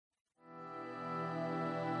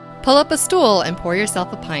Pull up a stool and pour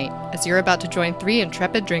yourself a pint as you're about to join three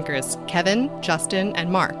intrepid drinkers, Kevin, Justin,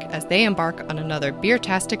 and Mark, as they embark on another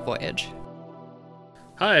beer-tastic voyage.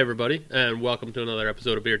 Hi, everybody, and welcome to another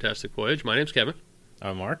episode of Beer-tastic Voyage. My name's Kevin.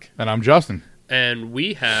 I'm Mark. And I'm Justin. And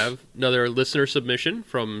we have another listener submission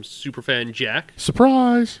from Superfan Jack.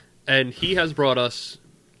 Surprise! And he has brought us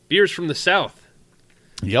beers from the South.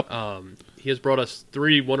 Yep. He has brought us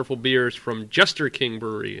three wonderful beers from Jester King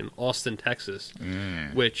Brewery in Austin, Texas,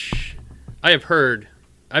 which I have heard.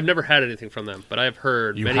 I've never had anything from them, but I have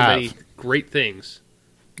heard many great things.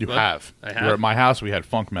 You have. I have. We were at my house, we had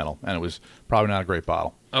Funk Metal, and it was probably not a great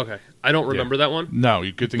bottle. Okay. I don't remember that one. No,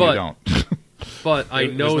 good thing you don't. But I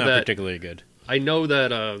know it was not that particularly good. I know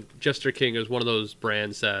that Jester King is one of those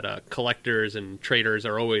brands that collectors and traders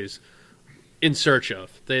are always in search of.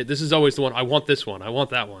 This is always the one. I want this one. I want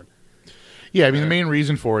that one. Yeah, I mean, the main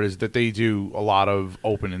reason for it is that they do a lot of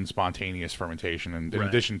open and spontaneous fermentation, and in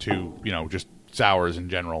addition to, just sours in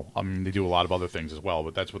general. I mean, they do a lot of other things as well,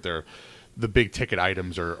 but that's what the big ticket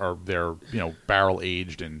items are. They're, barrel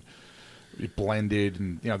aged and blended,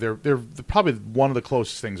 and they're probably one of the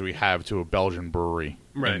closest things we have to a Belgian brewery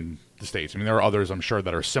in the States. I mean, there are others I'm sure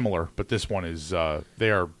that are similar, but this one is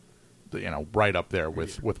they are right up there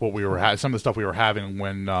with what we were some of the stuff we were having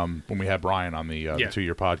when we had Brian on the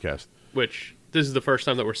 2-year podcast. Which this is the first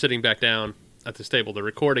time that we're sitting back down at this table to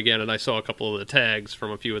record again, and I saw a couple of the tags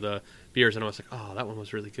from a few of the beers, and I was like, "Oh, that one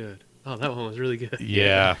was really good. Oh, that one was really good."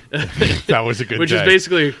 Yeah, that was a good. Which is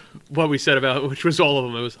basically what we said about, which was all of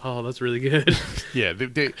them. It was, "Oh, that's really good." Yeah,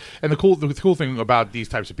 and the cool thing about these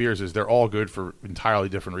types of beers is they're all good for entirely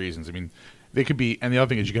different reasons. I mean, they could be, and the other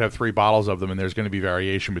thing is you could have 3 bottles of them, and there's going to be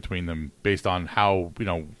variation between them based on how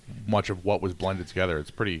much of what was blended together.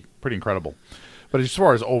 It's pretty incredible. But as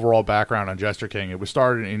far as overall background on Jester King, it was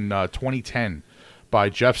started in 2010 by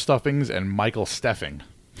Jeff Stuffings and Michael Steffing.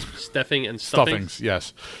 Steffing and Stuffings?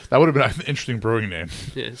 Yes. That would have been an interesting brewing name.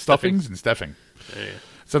 Yeah, Stuffings and Steffing. Yeah.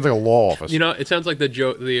 Sounds like a law office. It sounds like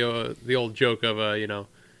the old joke of,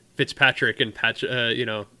 Fitzpatrick and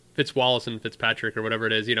Fitzwallace and Fitzpatrick or whatever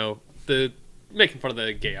it is, the making fun of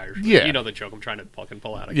the gay Irish. Yeah. You know the joke I'm trying to fucking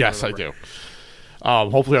pull out. Yes, I do.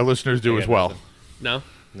 Hopefully our listeners do as well. Nothing.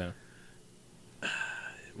 No.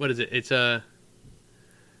 What is it? It's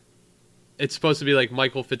supposed to be like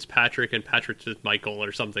Michael Fitzpatrick and Patrick Fitzmichael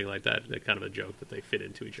or something like that. They're kind of a joke that they fit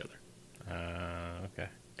into each other. Okay.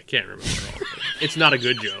 I can't remember all of it. It's not a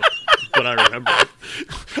good joke, but I remember it.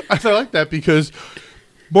 I like that because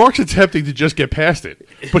Mark's attempting to just get past it,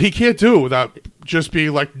 but he can't do it without just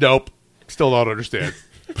being like, "Nope, still don't understand."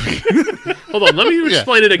 Hold on, let me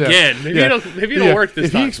explain it again. Maybe it'll work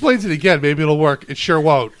this time. If he explains it again, maybe it'll work. It sure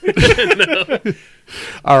won't.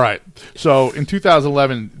 All right. So in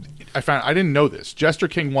 2011, I didn't know this. Jester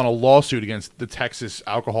King won a lawsuit against the Texas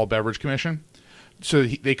Alcohol Beverage Commission, so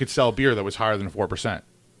they could sell beer that was higher than 4%.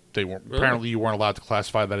 They weren't apparently you weren't allowed to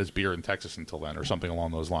classify that as beer in Texas until then, or something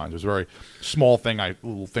along those lines. It was a very small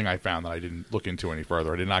little thing I found that I didn't look into any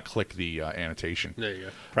further. I did not click the annotation. There you go.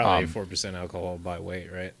 Probably 4% alcohol by weight,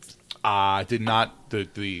 right? Did not.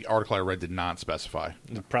 The article I read did not specify.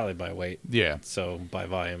 Probably by weight. Yeah. So by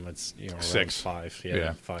volume, it's 6. 5. Yeah.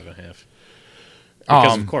 Yeah, 5.5.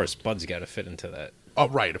 Because of course, Bud's got to fit into that. Oh,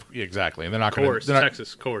 right. Exactly. And they're not Coors, going to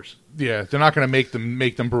Texas, Coors. Yeah, they're not going to make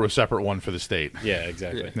them brew a separate one for the state. Yeah,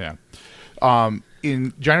 exactly. Yeah.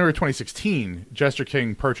 In January 2016, Jester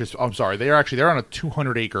King purchased. I'm sorry, they're on a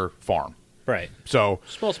 200-acre farm. Right. So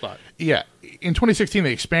Small spot. Yeah. In 2016,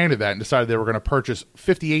 they expanded that and decided they were going to purchase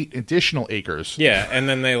 58 additional acres. Yeah, and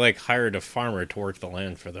then they hired a farmer to work the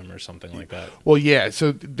land for them or something like that. Well, yeah. So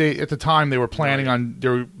at the time they were planning on they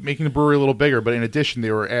were making the brewery a little bigger, but in addition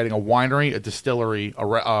they were adding a winery, a distillery,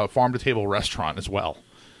 a farm to table restaurant as well.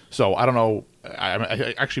 So I don't know.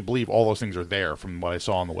 I actually believe all those things are there from what I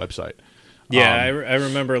saw on the website. Yeah, I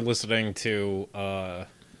remember listening to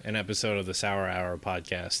an episode of the Sour Hour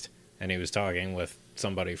podcast, and he was talking with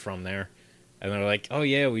somebody from there. And they're like, "Oh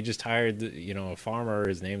yeah, we just hired a farmer.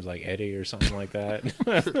 His name's like Eddie or something like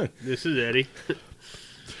that." This is Eddie.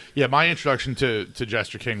 Yeah, my introduction to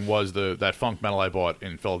Jester King was that Funk Metal I bought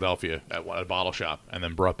in Philadelphia at a bottle shop and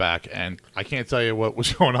then brought back. And I can't tell you what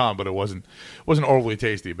was going on, but it wasn't overly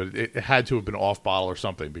tasty. But it had to have been off bottle or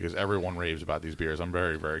something because everyone raves about these beers. I'm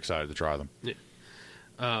very, very excited to try them. Yeah.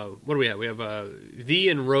 What do we have? We have V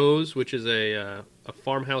and Rose, which is a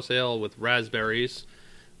farmhouse ale with raspberries.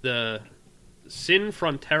 The Sin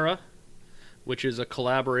Frontera, which is a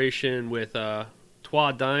collaboration with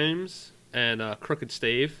Trois Dimes and Crooked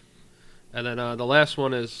Stave. And then the last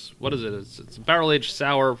one is, what is it? It's a barrel-aged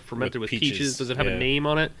sour fermented with peaches. Does it have a name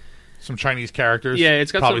on it? Some Chinese characters. Yeah,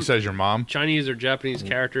 it's got probably some says your mom. Chinese or Japanese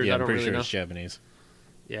characters. Yeah, I I'm don't pretty really sure know. it's Japanese.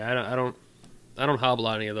 Yeah, I don't hobble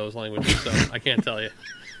on any of those languages, so I can't tell you.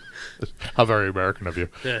 How very American of you.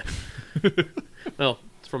 Yeah. Well,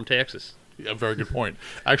 it's from Texas. Yeah, very good point.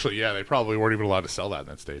 Actually, yeah, they probably weren't even allowed to sell that in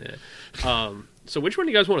that state. Yeah. So which one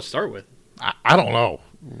do you guys want to start with? I don't know.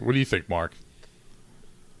 What do you think, Mark?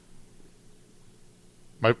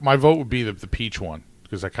 My vote would be the peach one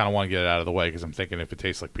because I kind of want to get it out of the way because I'm thinking if it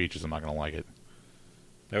tastes like peaches, I'm not going to like it.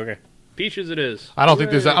 Okay. Peaches it is. I don't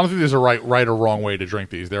think there's a right or wrong way to drink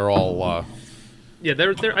these. They're all Yeah,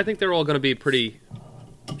 I think they're all going to be pretty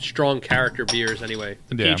strong character beers anyway.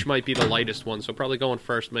 The Yeah. peach might be the lightest one, so probably going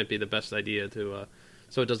first might be the best idea to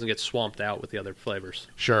so it doesn't get swamped out with the other flavors.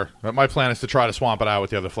 sure. But my plan is to try to swamp it out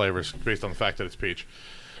with the other flavors based on the fact that it's peach.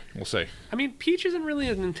 We'll see. I mean, peach isn't really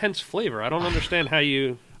an intense flavor. I don't understand how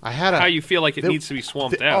you How you feel like it needs to be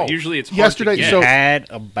swamped out. oh, Usually it's hard yesterday- to get. so- Had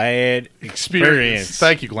a bad experience.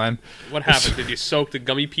 Thank you, Glenn. What happened? Did you soak the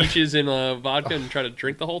gummy peaches in vodka and try to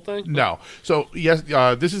drink the whole thing? No. So yes,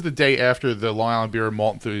 this is the day after the Long Island Beer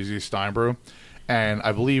Malt Enthusiast Steinbrew, and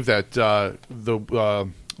I believe that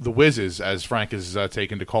the Whizzes, as Frank is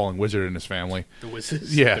taken to calling Wizard in his family. The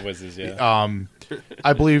Whizzes? Yeah. The Whizzes, yeah.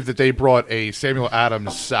 I believe that they brought a Samuel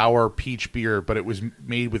Adams sour peach beer, but it was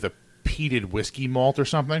made with a peated whiskey malt or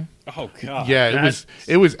something. Oh god. Yeah,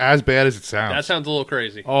 it was as bad as it sounds. That sounds a little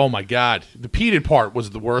crazy. Oh my god, the peated part was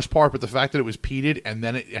the worst part, but the fact that it was peated and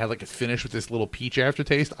then it had like a finish with this little peach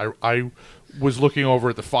aftertaste, I was looking over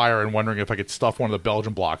at the fire and wondering if I could stuff one of the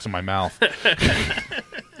Belgian blocks in my mouth,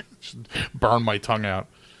 just burn my tongue out.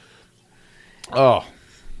 Oh,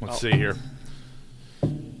 let's see here.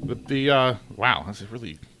 Wow, that's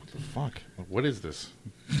really what the fuck. What is this?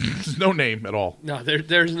 There's no name at all. No,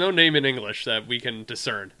 there's no name in English that we can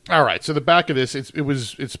discern. All right, so the back of this, this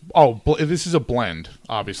is a blend,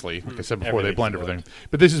 obviously. Like I said before, they blend everything.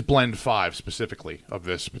 But this is blend 5 specifically of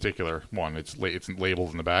this particular one. It's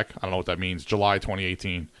labeled in the back. I don't know what that means. July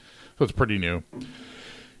 2018, so it's pretty new.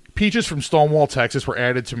 Peaches from Stonewall, Texas, were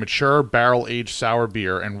added to mature barrel-aged sour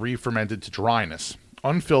beer and re-fermented to dryness,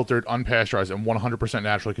 unfiltered, unpasteurized, and 100%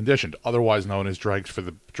 naturally conditioned, otherwise known as dregs for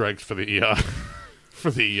the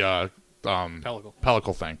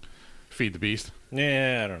pellicle thing. Feed the beast.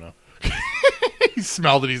 Yeah, I don't know. He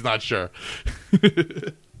smelled it. He's not sure.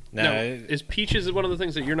 Now, is peaches one of the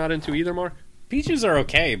things that you're not into either, Mark? Peaches are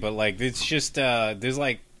okay, but like it's just there's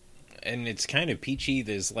like, and it's kind of peachy.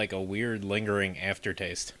 There's like a weird lingering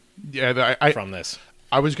aftertaste. Yeah, from this.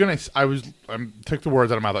 I took the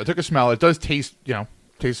words out of my mouth. I took a smell. It does taste,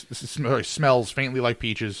 smells faintly like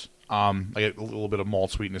peaches. I get a little bit of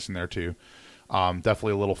malt sweetness in there too.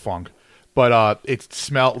 Definitely a little funk. But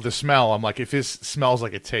the smell, I'm like, if this smells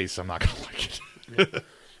like it tastes, I'm not going to like it.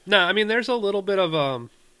 No, I mean, there's a little bit of,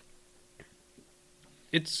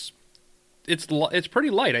 it's pretty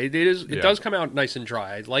light. It does come out nice and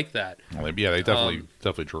dry. I like that. Yeah, they definitely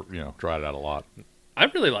dried it out a lot. I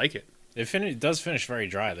really like it. It does finish very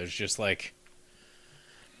dry. There's just like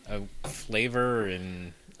a flavor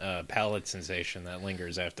and palate sensation that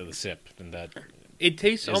lingers after the sip, and that it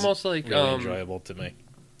tastes almost like really enjoyable to me.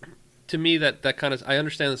 To me, that kind of, I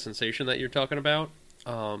understand the sensation that you're talking about.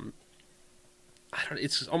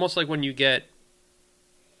 It's almost like when you get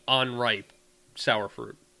unripe sour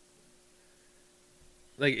fruit.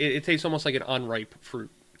 Like it tastes almost like an unripe fruit.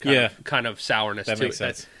 Kind of sourness that to makes it.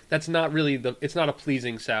 sense. That's not really it's not a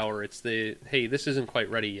pleasing sour. It's hey, this isn't quite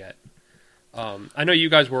ready yet. I know you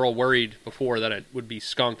guys were all worried before that it would be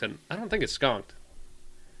skunked, and I don't think it's skunked.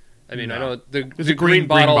 I mean, No. I know the green green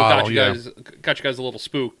bottle got you yeah. guys a little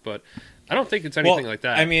spooked, but I don't think it's anything like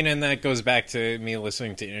that. I mean, and that goes back to me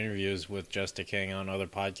listening to interviews with Justa King on other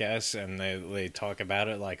podcasts, and they talk about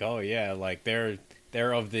it like, oh yeah, like they're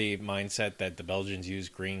of the mindset that the Belgians use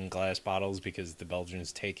green glass bottles because the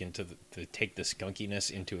Belgians take the skunkiness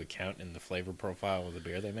into account in the flavor profile of the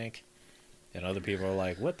beer they make, and other people are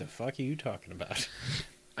like, what the fuck are you talking about?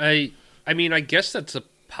 I mean, I guess that's a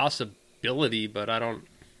possibility, but I don't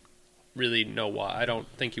really know why. I don't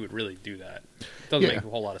think he would really do that. It doesn't make a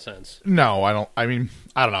whole lot of sense. No, I don't. I mean,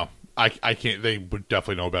 I don't know. I can't. They would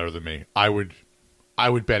definitely know better than me. I would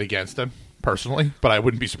bet against them personally, but I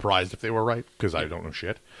wouldn't be surprised if they were right because I don't know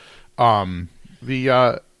shit. I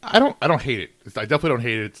don't hate it. I definitely don't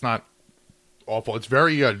hate it. It's not awful. It's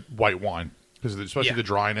very white wine because especially the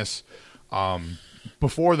dryness.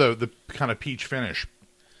 Before the kind of peach finish,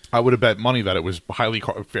 I would have bet money that it was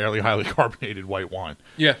fairly highly carbonated white wine.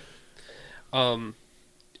 Yeah. I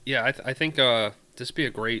think this would be a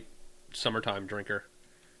great summertime drinker.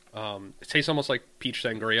 It tastes almost like peach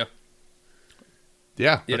sangria.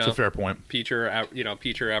 Yeah, You that's know? a fair point. Peach or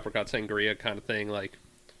apricot sangria kind of thing. Like,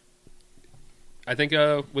 I think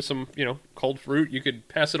with some cold fruit, you could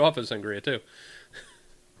pass it off as sangria too.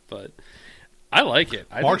 But I like it.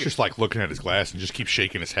 Mark's just like looking at his glass and just keeps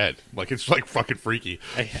shaking his head. Like it's like fucking freaky.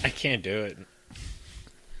 I can't do it.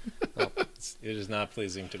 It is not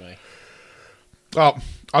pleasing to me.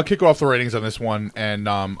 I'll kick off the ratings on this one, and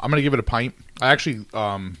I'm going to give it a pint. I actually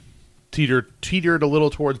teetered a little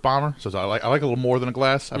towards Bomber, so I like a little more than a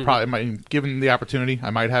glass. I probably might, given the opportunity, I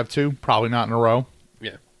might have two. Probably not in a row.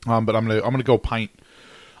 Yeah. But I'm gonna go pint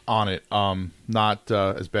on it. Not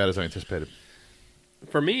as bad as I anticipated.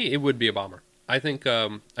 For me, it would be a Bomber. I think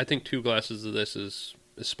 2 glasses of this is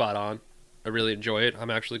spot on. I really enjoy it. I'm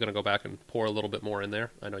actually going to go back and pour a little bit more in there.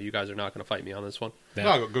 I know you guys are not going to fight me on this one. Yeah.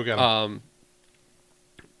 No, go get it.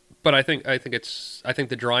 But I think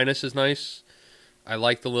the dryness is nice. I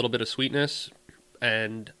like the little bit of sweetness,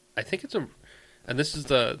 and I think and this is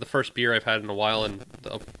the first beer I've had in a while, and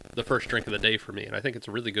the first drink of the day for me. And I think it's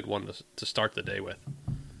a really good one to start the day with,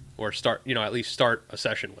 or at least start a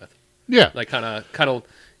session with. Yeah, Like kind of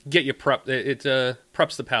get you prepped. It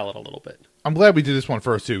preps the palate a little bit. I'm glad we did this one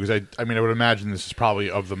first too, because I mean I would imagine this is probably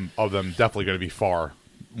of them definitely going to be far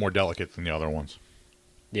more delicate than the other ones.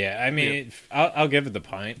 Yeah, I mean, I'll give it the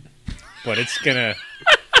pint, but it's gonna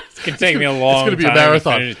take me a long. It's going to be a time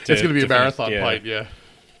marathon. finish- It's going to be a finish, marathon yeah. pint. Yeah,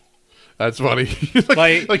 that's funny.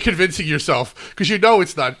 Like- like convincing yourself because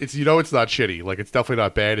it's not shitty. Like it's definitely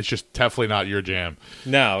not bad. It's just definitely not your jam.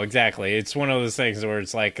 No, exactly. It's one of those things where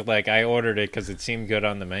it's like I ordered it because it seemed good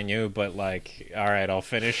on the menu, but like, all right, I'll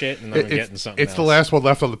finish it, and then I'm getting something. It's else. the last one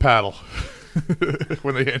left on the paddle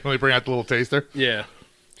when they bring out the little taster. Yeah,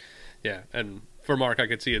 and for Mark, I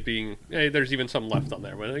could see it being. Hey, there's even some left on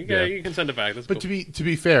there. But yeah, you can send it back. That's But cool. to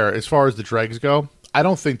be fair, as far as the dregs go, I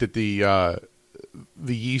don't think that the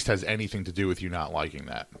yeast has anything to do with you not liking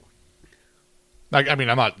that. Like, I mean,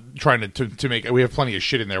 I'm not trying to make. We have plenty of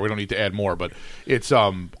shit in there. We don't need to add more. But it's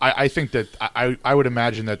I think that I would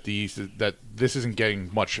imagine that that this isn't getting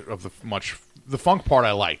much of the funk part.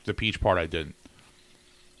 I liked the peach part. I didn't.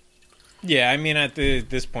 Yeah, I mean, at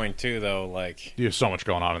this point too, though, like, You have so much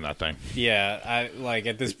going on in that thing. yeah,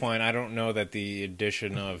 at this point, I don't know that the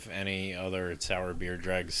addition of any other sour beer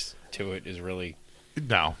dregs to it is really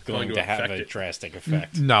No, going to to have affect a it. drastic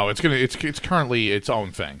effect. no, it's currently its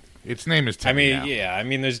own thing. Its name is I Timmy mean, now. yeah, I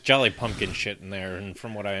mean, there's Jolly Pumpkin shit in there, and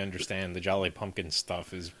from what I understand, the Jolly Pumpkin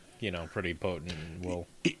stuff is, pretty potent. And will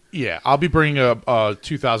Yeah, I'll be bringing a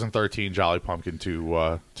 2013 Jolly Pumpkin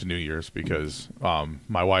to New Year's because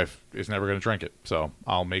my wife is never going to drink it, so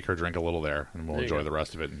I'll make her drink a little there, and we'll There you enjoy go. the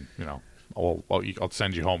rest of it. And I'll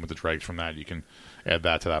send you home with the dregs from that. You can add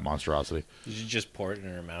that to that monstrosity. you should just pour it in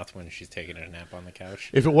her mouth when she's taking a nap on the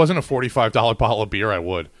couch. If it wasn't a $45 bottle of beer, I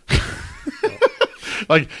would.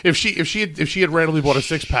 Like if she had randomly bought a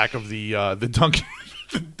 6-pack of the Dunkin'.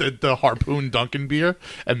 The Harpoon Dunkin' beer,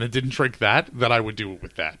 and then didn't drink that, then I would do it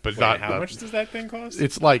with that. But Wait, how much does that thing cost?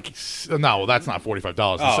 It's like well, that's not $45.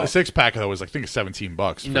 Oh. A 6-pack though was I think $17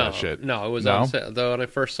 for that shit. No, it was No? on sale. Though when I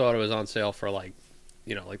first saw it, it was on sale for like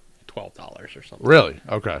 $12 or something. Really?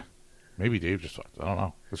 Okay. Maybe Dave just I don't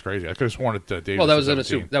know. It's crazy. I could have sworn that Dave. Well, that was said in a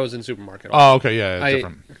 17. that was in supermarket. Oh, okay, yeah, it's I-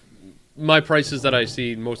 different. My prices that I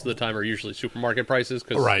see most of the time are usually supermarket prices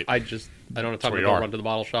because Right. I don't have time where to you go are. run to the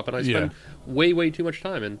bottle shop, and I Yeah. spend way too much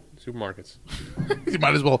time in supermarkets. You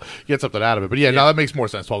might as well get something out of it. But yeah, no, that makes more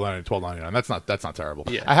sense. $12.99. That's not terrible.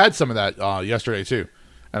 Yeah. I had some of that yesterday too,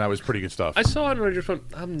 and that was pretty good stuff. I saw it and I just went,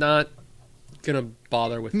 I'm not gonna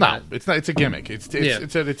bother with No, that. it's not. It's a gimmick.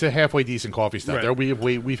 It's a halfway decent coffee stout. Right. There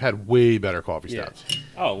we've had way better coffee Yeah. stouts.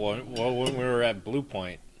 Oh, well, when we were at Blue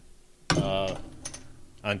Point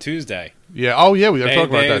on Tuesday, Yeah. Oh yeah, we got to talk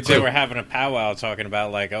about that they too. were having a powwow talking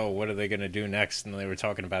about, like, oh, what are they going to do next? And they were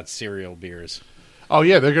talking about cereal beers. Oh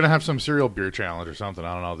yeah, they're gonna have some cereal beer challenge or something.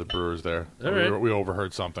 I don't know. The brewers there. All right. We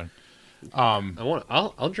overheard something.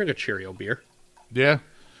 I'll drink a Cheerio beer. Yeah.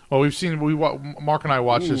 Well, Mark and I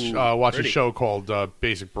watched this a pretty. show called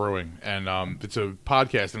Basic Brewing, and it's a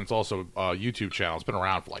podcast and it's also a YouTube channel. It's been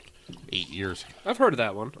around for like 8 years. I've heard of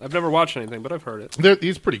that one. I've never watched anything, but I've heard it.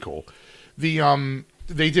 It's pretty cool.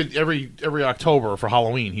 They did every October for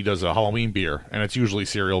Halloween. He does a Halloween beer, and it's usually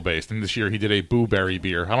cereal based. And this year he did a Boo Berry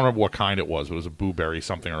beer. I don't remember what kind it was, but it was a Boo Berry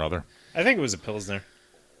something or other. I think it was a Pilsner.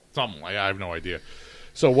 Something like I have no idea.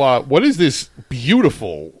 So what is this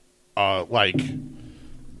beautiful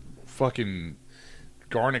fucking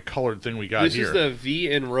garnet colored thing we got This here? is the V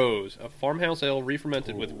in Rose, a farmhouse ale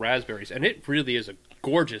re-fermented with raspberries, and it really is a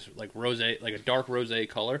gorgeous rosé, like a dark rosé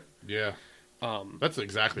color. Yeah. That's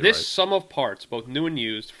exactly This right. sum of parts, both new and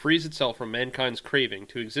used, frees itself from mankind's craving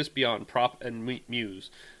to exist beyond prop and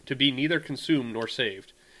muse, to be neither consumed nor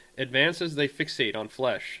saved. Advance as they fixate on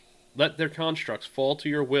flesh. Let their constructs fall to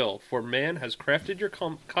your will, for man has crafted your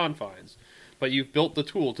confines, but you've built the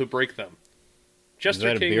tool to break them. Is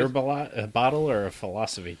that a beer bottle or a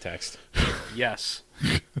philosophy text? Yes.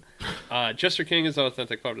 Jester King is the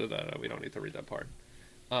authentic part of that. We don't need to read that part.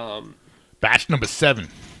 Batch number 7.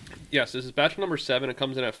 Yes, this is batch number 7. It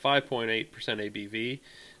comes in at 5.8% ABV.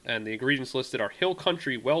 And the ingredients listed are Hill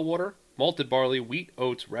Country well water, malted barley, wheat,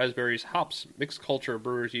 oats, raspberries, hops, mixed culture,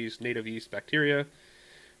 brewer's yeast, native yeast, bacteria.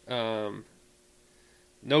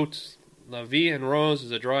 Notes: La Vie en Rose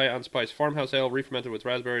is a dry, unspiced farmhouse ale re-fermented with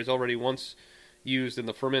raspberries already once used in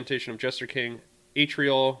the fermentation of Jester King.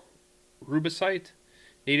 Atrial rubicite.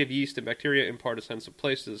 Native yeast and bacteria impart a sense of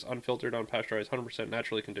place. This is unfiltered, unpasteurized, 100%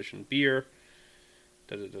 naturally conditioned beer.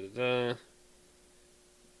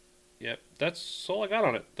 Yep, that's all I got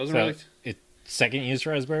on it. Doesn't really... Second use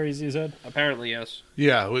raspberries, you said? Apparently, yes.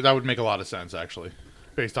 Yeah, that would make a lot of sense, actually.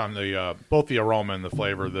 Based on the both the aroma and the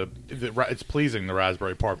flavor. It's pleasing, the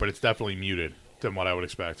raspberry part, but it's definitely muted than what I would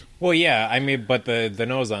expect. Well, yeah, I mean, but the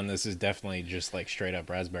nose on this is definitely just like straight up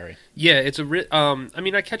raspberry. Yeah, it's a... I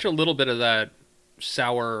mean, I catch a little bit of that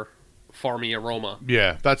sour, farmy aroma.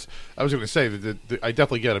 Yeah, I was going to say that I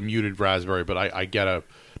definitely get a muted raspberry, but I get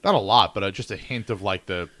not a lot, but just a hint of like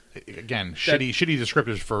again, shitty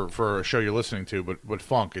descriptors for a show you're listening to, but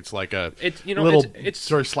funk. It's like it's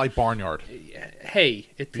very slight barnyard. Hay.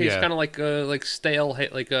 It tastes kind of like stale hay,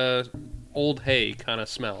 like a old hay kind of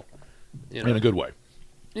smell. In a good way.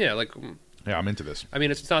 Yeah, yeah, I'm into this. I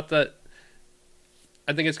mean, it's not that.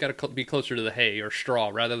 I think it's got to be closer to the hay or straw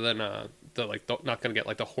rather than not going to get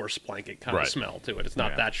like the horse blanket kind of smell to it. It's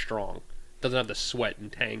not that strong. It doesn't have the sweat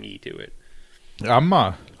and tangy to it. I'm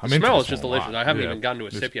the into smell this is just one a delicious. lot. I haven't even gotten to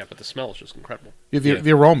a sip yet, but the smell is just incredible. Yeah,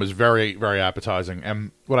 the aroma is very, very appetizing,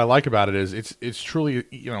 and what I like about it is it's truly,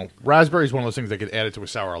 raspberry is one of those things that get added to a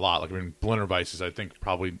sour a lot. Like, I mean, Blennerweiss is, I think,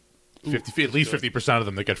 probably at least 50% of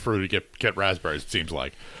them that get fruity get raspberries. It seems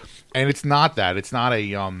like, and it's not that. It's not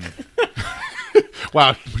a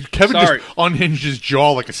Wow, Kevin just unhinged his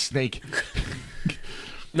jaw like a snake.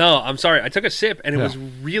 No, I'm sorry. I took a sip, and it was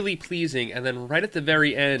really pleasing. And then right at the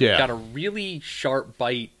very end, got a really sharp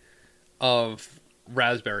bite of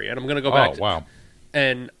raspberry. And I'm going to go back. Wow.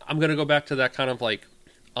 And I'm going to go back to that kind of like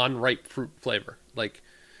unripe fruit flavor. Like,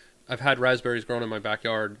 I've had raspberries grown in my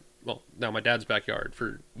backyard. Well, now my dad's backyard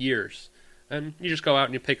for years. And you just go out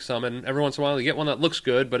and you pick some. And every once in a while, you get one that looks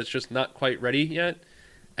good, but it's just not quite ready yet.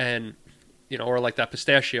 And... or like that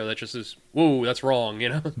pistachio that just is, whoa, that's wrong,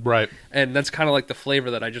 Right. And that's kind of like the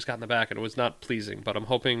flavor that I just got in the back, and it was not pleasing, but I'm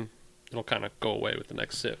hoping it'll kind of go away with the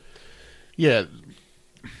next sip. Yeah.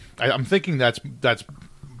 I'm thinking that's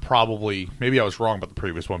probably, maybe I was wrong about the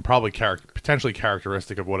previous one, probably potentially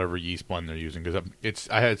characteristic of whatever yeast blend they're using, because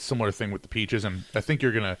I had a similar thing with the peaches, and I think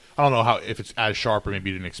you're going to, I don't know if it's as sharp or maybe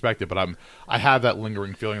you didn't expect it, but I have that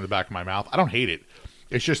lingering feeling in the back of my mouth. I don't hate it.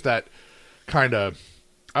 It's just that kind of,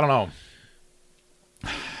 I don't know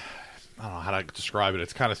how to describe it.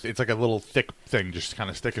 It's like a little thick thing just kind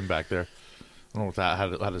of sticking back there. I don't know how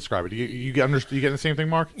to describe it. You getting the same thing,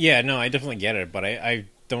 Mark? Yeah, no, I definitely get it, but I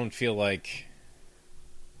don't feel like...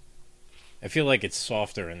 I feel like it's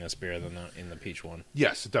softer in this beer than in the peach one.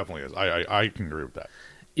 Yes, it definitely is. I can agree with that.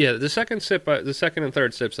 Yeah, the second and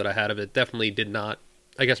third sips that I had of it definitely did not...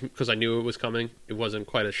 I guess because I knew it was coming, it wasn't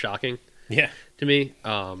quite as shocking to me.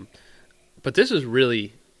 But this is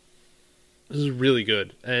really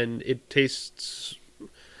good, and it tastes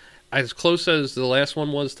as close as the last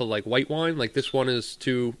one was to like white wine. Like, this one is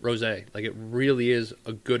to rosé. Like, it really is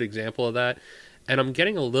a good example of that. And I'm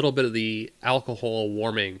getting a little bit of the alcohol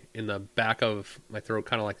warming in the back of my throat,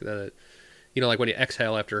 kind of like like when you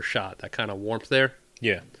exhale after a shot, that kind of warmth there.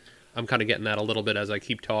 Yeah, I'm kind of getting that a little bit as I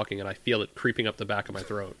keep talking, and I feel it creeping up the back of my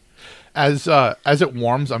throat. As it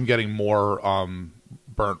warms, I'm getting more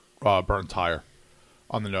burnt tire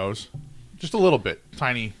on the nose. Just a little bit,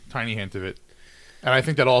 tiny hint of it, and I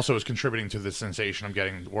think that also is contributing to the sensation I'm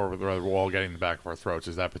getting, or we're all getting in the back of our throats.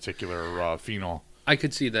 Is that particular phenol? I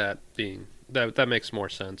could see that being that makes more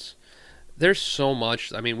sense. There's so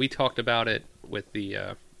much. I mean, we talked about it with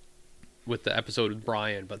the episode with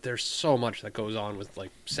Brian, but there's so much that goes on with like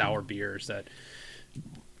sour beers that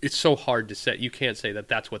it's so hard to set. You can't say that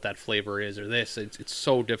that's what that flavor is or this. It's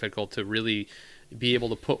so difficult to really be able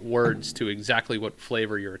to put words to exactly what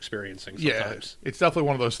flavor you're experiencing sometimes. Yeah, it's definitely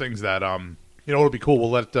one of those things that it'll be cool. We'll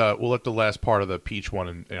let the last part of the peach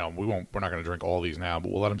one, and we're not going to drink all these now,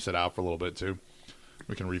 but we'll let them sit out for a little bit too.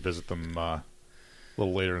 We can revisit them a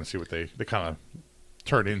little later and see what they kind of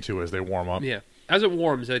turn into as they warm up. Yeah, as it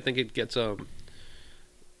warms, I think it gets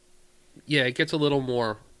it gets a little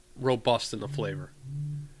more robust in the flavor.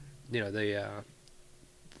 You know,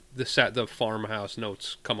 the farmhouse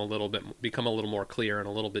notes become a little more clear and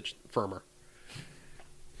a little bit firmer.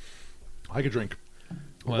 I could drink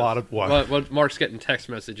a lot of what? Well, Mark's getting text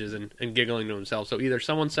messages and giggling to himself. So either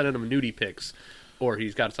someone's sending him nudie pics, or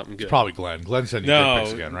he's got something good. It's probably Glenn. Glenn sending you dick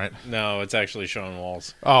pics again, right? No, it's actually Sean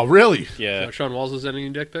Walls. Oh, really? Yeah. So Sean Walls is sending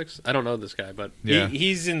you dick pics? I don't know this guy, but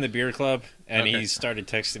he's in the beer club, and Okay. he started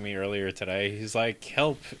texting me earlier today. He's like,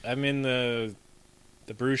 "Help! I'm in the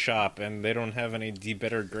brew shop, and they don't have any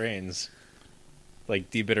debittered grains,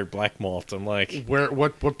 like debittered black malt." I'm like,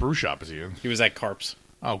 What brew shop is he in? he was at Carp's.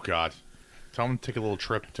 Oh God, tell him to take a little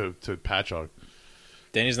trip to Patchogue.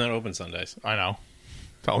 Danny's not open Sundays. I know.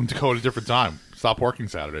 Tell him to go at a different time. Stop working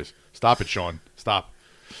Saturdays. Stop it, Sean. Stop.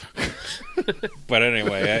 But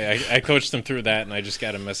anyway, I coached him through that, and I just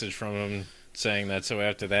got a message from him saying that. So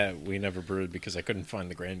after that, we never brewed because I couldn't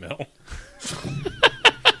find the grain mill. So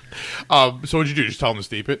what'd you do? Just tell him to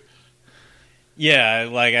steep it? Yeah,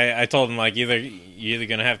 like I told him, like you're either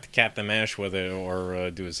gonna have to cap the mash with it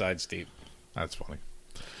or do a side steep. That's funny.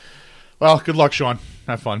 Well, good luck, Sean.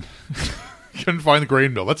 Have fun. Couldn't find the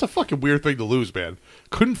grain mill. That's a fucking weird thing to lose, man.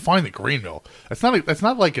 Couldn't find the grain mill. That's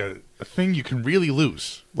not like a thing you can really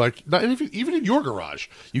lose. Like even in your garage,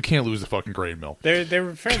 you can't lose the fucking grain mill.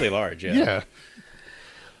 They're fairly large, yeah. Yeah.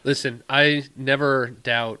 listen, I never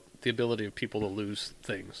doubt the ability of people to lose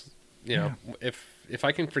things. You know, if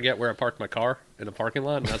I can forget where I parked my car in a parking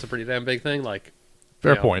lot, and that's a pretty damn big thing. Like,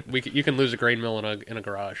 Fair you know, point. You can lose a grain mill in a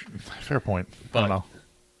garage. Fair point. I But don't know.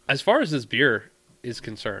 as far as this beer is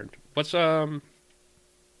concerned, what are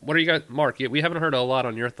you guys, Mark? We haven't heard a lot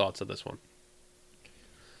on your thoughts of this one.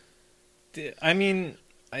 I mean,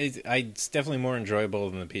 it's definitely more enjoyable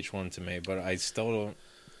than the peach one to me, but I still don't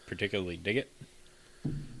particularly dig it.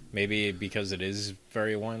 Maybe because it is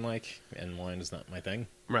very wine-like, and wine is not my thing.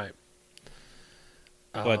 Right.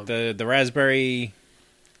 But the raspberry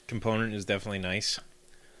component is definitely nice.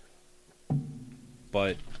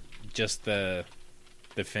 But just the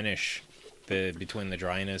finish, between the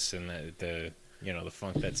dryness and the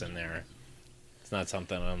funk that's in there, it's not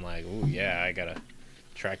something I'm like, ooh yeah, I gotta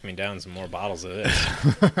track me down some more bottles of this.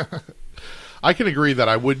 I can agree that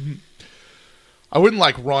I wouldn't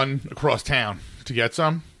like run across town to get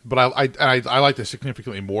some, but I like this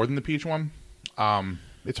significantly more than the peach one.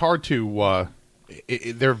 It's hard to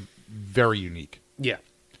they're very unique. Yeah.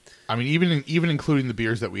 I mean, even including the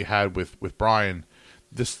beers that we had with Brian,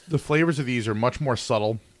 the flavors of these are much more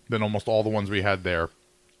subtle than almost all the ones we had there.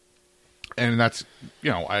 And that's,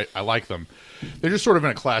 I like them. They're just sort of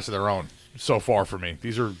in a class of their own so far for me.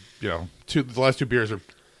 These are, the last two beers are,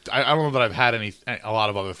 I don't know that I've had a lot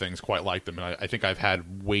of other things quite like them. And I think I've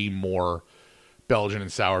had way more Belgian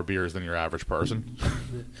and sour beers than your average person.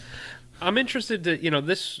 I'm interested to,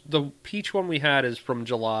 the peach one we had is from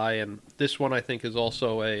July, and this one I think is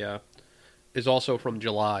also from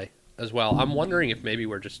July as well. I'm wondering if maybe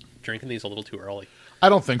we're just drinking these a little too early. I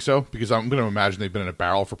don't think so, because I'm going to imagine they've been in a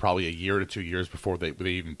barrel for probably a year to 2 years before they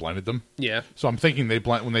even blended them. Yeah. So I'm thinking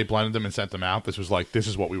when they blended them and sent them out, this was like, this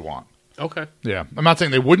is what we want. Okay. Yeah, I'm not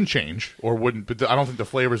saying they wouldn't change or wouldn't, but I don't think the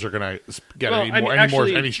flavors are going to get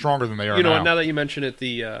any stronger than they are now. Now that you mention it,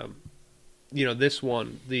 this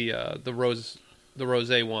one, the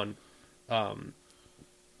rosé one,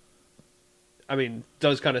 I mean,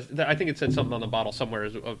 does kind of. I think it said something on the bottle somewhere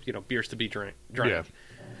of beers to be drank. Yeah.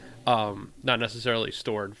 Not necessarily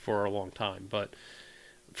stored for a long time, but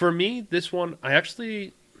for me, this one I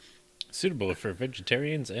actually Suitable for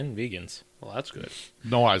vegetarians and vegans. Well, that's good.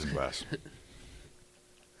 No isinglass.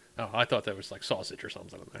 Oh, I thought there was like sausage or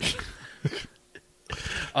something in there.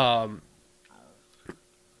 I'm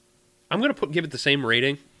gonna give it the same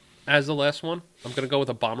rating as the last one. I'm gonna go with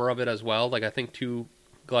a bomber of it as well. Like, I think 2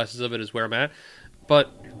 glasses of it is where I'm at,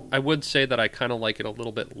 but I would say that I kind of like it a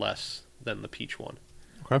little bit less than the peach one.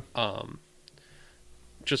 Okay.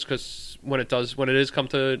 Just because when it is come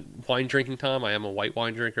to wine drinking time, I am a white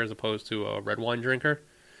wine drinker as opposed to a red wine drinker,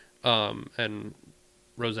 and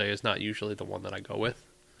rosé is not usually the one that I go with.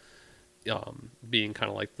 Being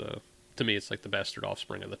kind of like to me, it's like the bastard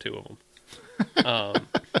offspring of the two of them.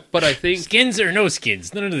 But I think skins or no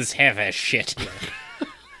skins, none of this half-ass shit.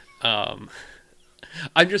 I'm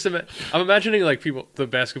imagining like people, the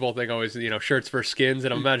basketball thing always, shirts for skins,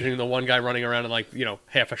 and I'm imagining the one guy running around in like,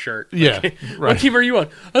 half a shirt. Yeah, like, right. What team are you on?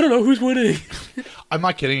 I don't know, who's winning. I'm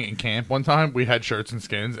not kidding. In camp one time, we had shirts and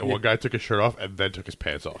skins, and one guy took his shirt off and then took his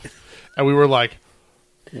pants off. And we were like,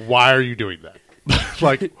 why are you doing that?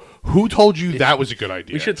 Like, who told you that was a good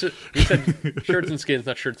idea? We said shirts and skins,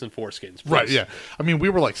 not shirts and foreskins. Right, yeah. I mean, we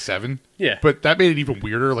were like 7. Yeah. But that made it even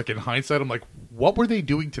weirder. Like, in hindsight, I'm like, what were they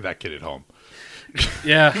doing to that kid at home?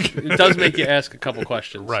 Yeah, it does make you ask a couple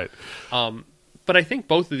questions. Right. But I think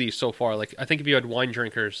both of these so far, like, I think if you had wine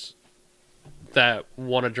drinkers that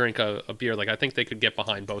want to drink a beer, like, I think they could get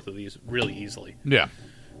behind both of these really easily. Yeah.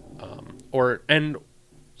 And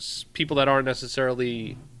people that aren't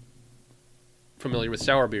necessarily familiar with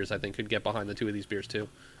sour beers, I think, could get behind the two of these beers too.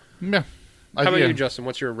 Yeah. How about you, Justin?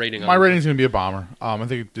 What's your rating? My rating's going to be a bomber. I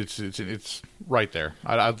think it's right there.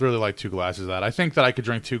 I'd really like 2 glasses of that. I think that I could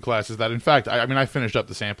drink 2 glasses of that. In fact, I finished up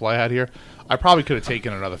the sample I had here. I probably could have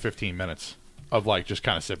taken another 15 minutes of like just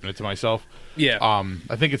kind of sipping it to myself. Yeah.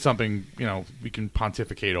 I think it's something we can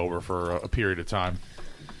pontificate over for a period of time.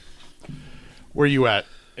 Where are you at?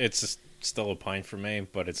 It's still a pint for me,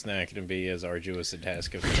 but it's not going to be as arduous a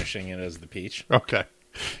task of finishing it as the peach. Okay.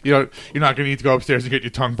 You're not going to need to go upstairs and get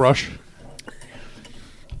your tongue brush.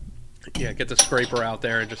 Yeah, get the scraper out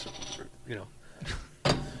there and just,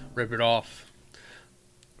 rip it off.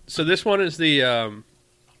 So this one is the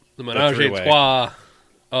menage a trois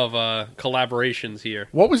of collaborations here.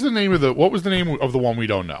 What was the name of the one we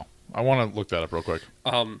don't know? I want to look that up real quick.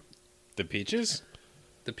 The peaches?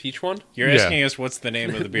 The peach one? You're asking us what's the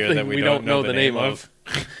name of the beer that we don't know the name of?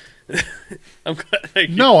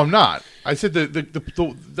 No, I'm not. I said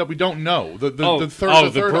that we don't know. The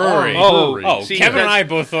third brewery. brewery. See, Kevin and I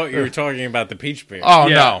both thought you were talking about the peach beer. Oh,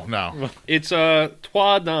 yeah. No. It's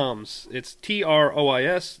Trois Dames. It's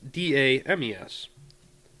TROISDAMES.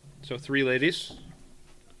 So 3 ladies.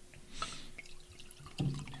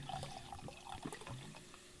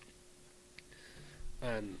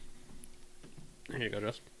 And here you go,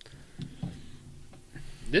 Justin.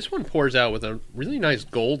 This one pours out with a really nice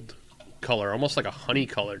gold color, almost like a honey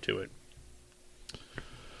color to it.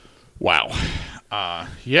 Wow.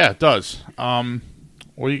 Yeah, it does. Well,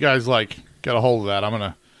 you guys get a hold of that. I'm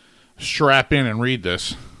gonna strap in and read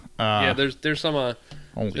this. Yeah, there's some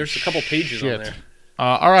there's a couple pages on there.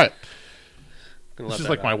 All right. This is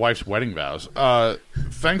like my wife's wedding vows.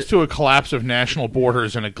 Thanks to a collapse of national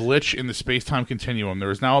borders and a glitch in the space-time continuum,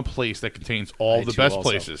 there is now a place that contains all the best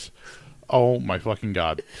places. Oh my fucking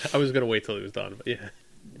god! I was gonna wait till he was done, but yeah.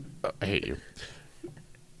 I hate you.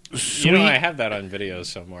 Sweet. I have that on video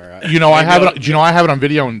somewhere. I have it. Do you know I have it on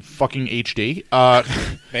video in fucking HD?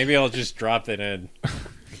 Maybe I'll just drop it in.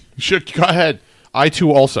 Go ahead. I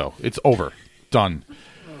too also. It's over. Done.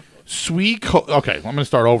 Okay, I'm going to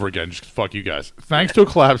start over again. Just fuck you guys. Thanks to a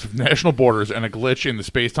collapse of national borders and a glitch in the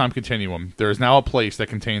space-time continuum, there is now a place that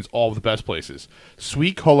contains all of the best places.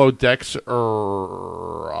 Sweet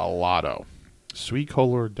Holodexeralato. Sweet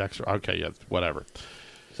Holodexer. Okay, yeah, whatever.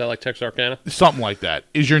 Is that like Texarkana? Something like that.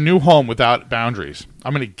 Is your new home without boundaries?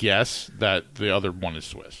 I'm going to guess that the other one is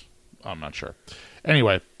Swiss. I'm not sure.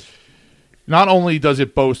 Anyway, not only does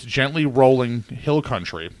it boast gently rolling hill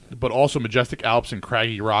country, but also majestic Alps and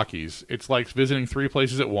craggy Rockies. It's like visiting 3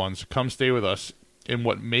 places at once. Come stay with us in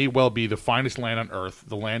what may well be the finest land on Earth,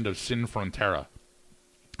 the land of Sin Frontera.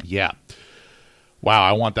 Yeah. Wow,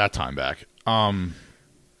 I want that time back.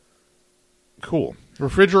 Cool.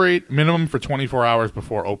 Refrigerate minimum for 24 hours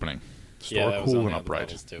before opening. Store cool and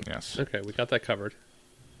upright. Yes. Okay, we got that covered.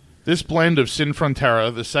 This blend of Sin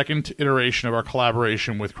Frontera, the second iteration of our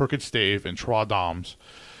collaboration with Crooked Stave and Trois Dames,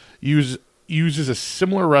 uses a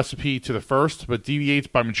similar recipe to the first, but deviates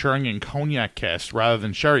by maturing in cognac casks rather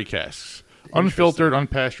than sherry casks. Unfiltered,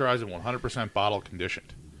 unpasteurized, and 100% bottle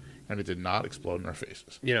conditioned. And it did not explode in our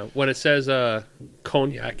faces. When it says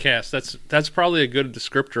cognac cask, that's probably a good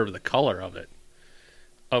descriptor of the color of it.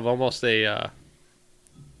 Of almost like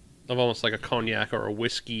a cognac or a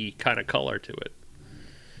whiskey kind of color to it.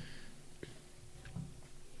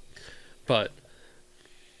 But,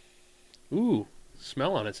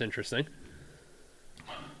 smell on it's interesting.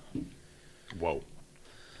 Whoa,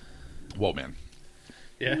 man.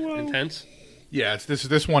 Yeah, whoa. Intense. Yeah, it's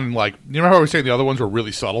this one. Like, you remember how I was saying the other ones were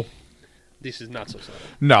really subtle? This is not so subtle.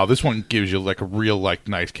 No, this one gives you like a real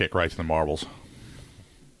nice kick right to the marbles.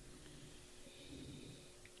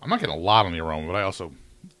 I'm not getting a lot on the aroma, but I also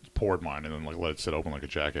poured mine and then let it sit open like a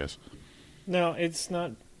jackass. No, it's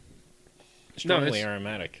not strongly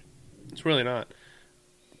aromatic. It's really not.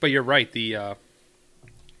 But you're right. The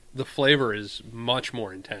flavor is much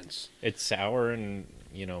more intense. It's sour and,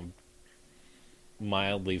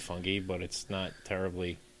 mildly funky, but it's not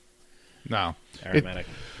terribly aromatic.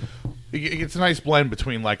 It's a nice blend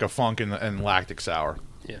between like a funk and lactic sour.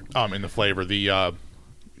 Yeah. In the flavor. You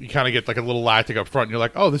kind of get like a little lactic up front and you're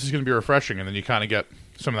like, oh, this is going to be refreshing. And then you kind of get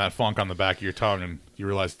some of that funk on the back of your tongue, and you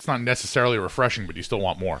realize it's not necessarily refreshing, but you still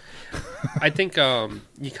want more. I think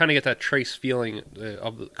you kind of get that trace feeling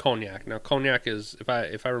of the cognac. Now, cognac is,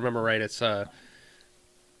 if I remember right, it's like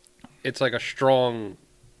a strong.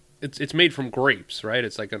 It's made from grapes, right?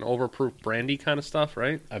 It's like an overproof brandy kind of stuff,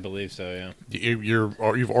 right? I believe so. Yeah.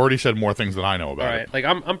 You've already said more things than I know about All it. right, like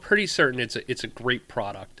I'm pretty certain it's a great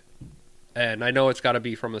product, and I know it's got to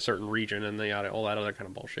be from a certain region and all that other kind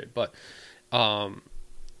of bullshit. But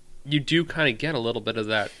you do kind of get a little bit of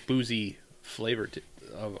that boozy flavor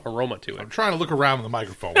aroma to it. I'm trying to look around the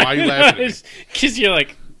microphone. Why are you laughing at me? Because you're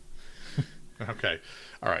like, Okay.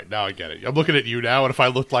 All right, now I get it. I'm looking at you now, and if I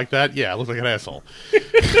looked like that, yeah, I look like an asshole.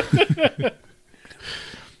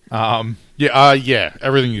 Yeah,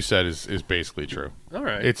 everything you said is basically true. All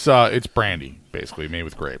right. It's brandy, basically, made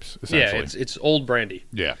with grapes, essentially. Yeah, it's old brandy.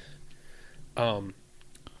 Yeah. The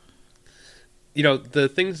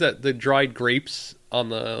things the dried grapes on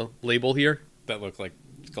the label here. that look like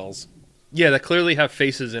skulls. Yeah, that clearly have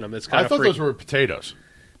faces in them. It's kind I of thought freaky. those were potatoes.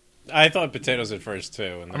 I thought potatoes at first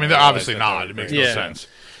too. And I mean, they're obviously not. It makes no Yeah. sense.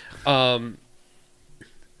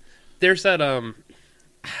 There's that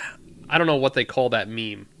I don't know what they call that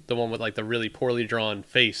meme. The one with like the really poorly drawn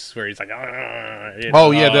face where he's like,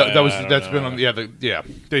 Oh yeah, that's been on. Yeah,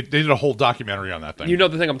 they did a whole documentary on that thing. You know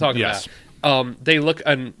the thing I'm talking Yes. about. They look,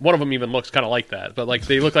 and one of them even looks kind of like that, but like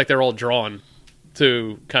they look like they're all drawn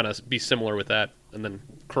to kind of be similar with that, and then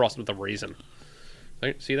crossed with a raisin.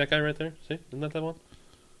 Like, see that guy right there? See, isn't that one?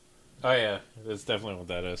 Oh yeah, that's definitely what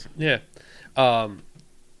that is. Yeah.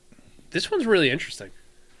 This one's really interesting.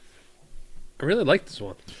 I really like this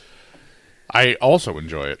one. I also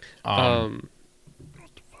enjoy it. I'm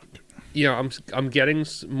getting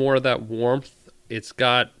more of that warmth. It's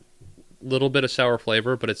got a little bit of sour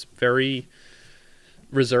flavor, but it's very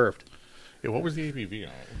reserved. Yeah, what was the ABV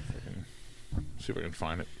on it? See if I can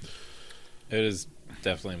find it. It is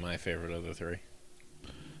definitely my favorite of the three.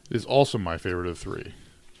 It is also my favorite of the three.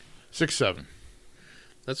 6.7.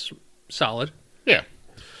 That's solid. Yeah.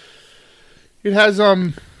 It has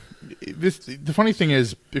the funny thing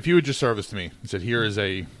is, if you would just serve this to me and said, "Here is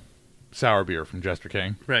a sour beer from Jester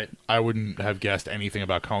King," Right. I wouldn't have guessed anything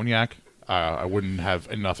about cognac. I wouldn't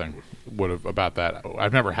have nothing would have about that.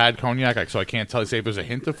 I've never had cognac, so I can't say if there's a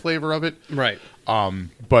hint of flavor of it. Right.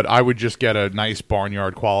 But I would just get a nice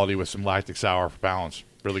barnyard quality with some lactic sour for balance.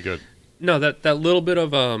 Really good. No, that little bit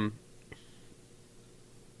of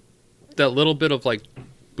like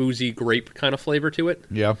boozy grape kind of flavor to it.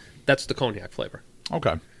 Yeah. That's the cognac flavor.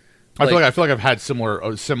 Okay. I feel like I've had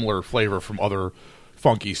similar flavor from other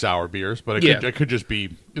funky sour beers, but it could just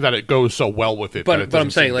be that it goes so well with it. But I'm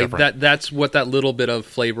saying like different. that's what that little bit of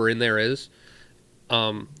flavor in there is.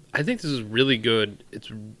 I think this is really good.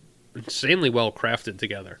 It's insanely well crafted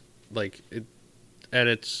together. Like it, and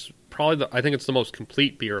it's probably I think it's the most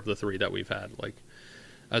complete beer of the three that we've had. Like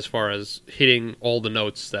as far as hitting all the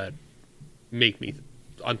notes that make me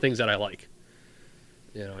on things that I like.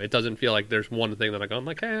 You know, it doesn't feel like there's one thing that I go, I'm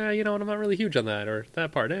like, I'm not really huge on that, or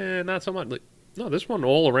that part, not so much. Like, no, this one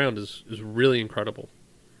all around is really incredible.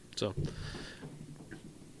 So,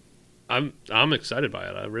 I'm excited by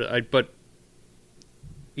it. But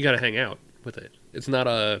you got to hang out with it. It's not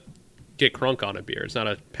a get crunk on a beer. It's not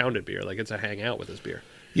a pounded beer. Like it's a hang out with this beer.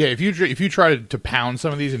 Yeah, if you try to pound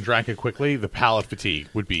some of these and drank it quickly, the palate fatigue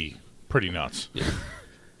would be pretty nuts. Yeah.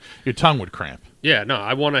 Your tongue would cramp. Yeah, no,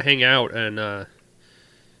 I want to hang out and.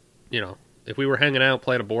 If we were hanging out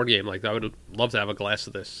playing a board game, like I would love to have a glass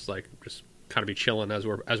of this, like just kind of be chilling as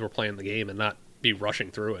we're playing the game and not be rushing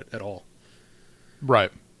through it at all.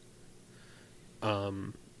 Right.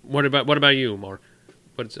 What about you, Mark?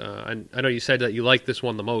 I know you said that you like this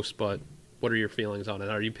one the most, but what are your feelings on it?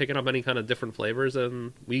 Are you picking up any kind of different flavors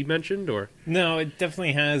than we mentioned, or? No, it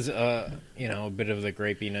definitely has a bit of the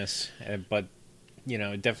grapiness, but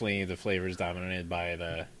definitely the flavor is dominated by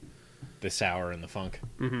the sour and the funk.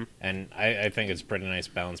 Mm-hmm. And I think it's a pretty nice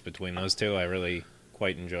balance between those two. I really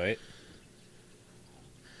quite enjoy it.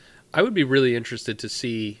 I would be really interested to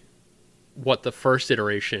see what the first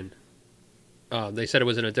iteration. They said it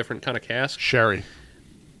was in a different kind of cask. Sherry.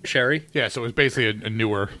 Yeah, so it was basically a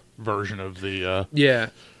newer version of the. Yeah,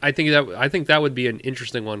 I think that would be an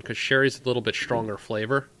interesting one because sherry's a little bit stronger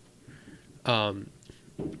flavor.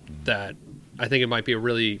 That I think it might be a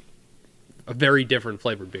very different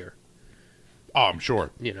flavored beer. Oh, I'm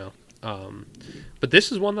sure. But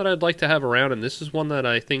this is one that I'd like to have around, and this is one that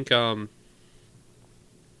I think I'm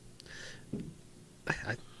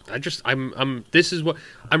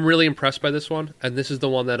really impressed by this one, and this is the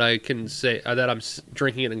one that I can say that I'm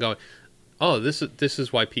drinking it and going, oh, this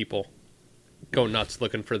is why people go nuts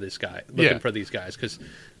looking for these guys because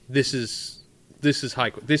this is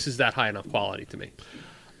that high enough quality to me.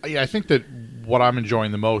 Yeah, I think that what I'm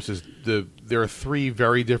enjoying the most is there are 3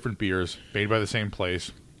 very different beers made by the same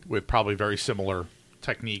place with probably very similar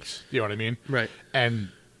techniques. You know what I mean? Right. And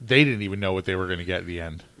they didn't even know what they were going to get at the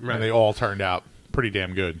end, right. And they all turned out pretty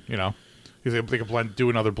damn good. You know, because they could do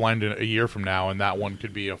another blend in a year from now, and that one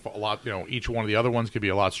could be a lot. You know, each one of the other ones could be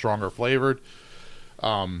a lot stronger flavored.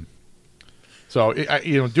 So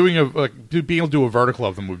being able to do a vertical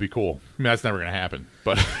of them would be cool. I mean, that's never going to happen,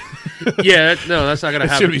 but that's not going to happen.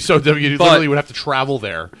 It's going to be so difficult. You literally would have to travel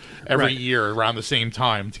there every right. year around the same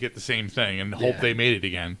time to get the same thing and hope they made it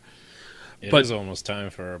again. It is almost time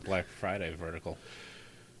for a Black Friday vertical.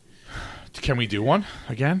 Can we do one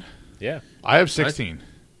again? Yeah, I have 16.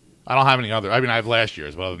 I don't have any other. I mean, I have last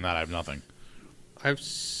year's, but other than that, I have nothing. I have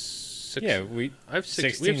we have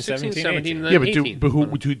 16, 17, 17, and then yeah,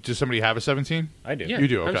 18. Does somebody have a 17? I do. Yeah, You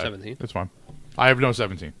do. Okay, I have 17. That's fine. I have no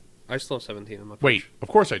 17. I still have 17 in my fridge. Wait, of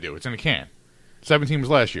course I do. It's in a can. 17 was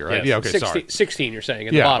last year, right? Yes. Yeah. Okay. 16, Sorry. 16, you're saying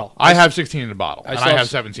in the bottle. I have 16 in the bottle, and I have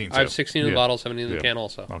 17. Too. I have 16 in the bottle, 17 in the can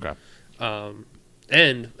also. Okay.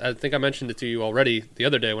 And I think I mentioned it to you already the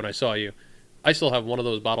other day when I saw you. I still have one of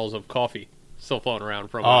those bottles of coffee still floating around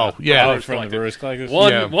from. From the Brewers Collective.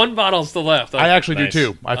 One bottle's still left. I actually do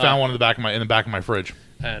too. I found one in the back of my fridge.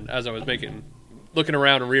 And as I was looking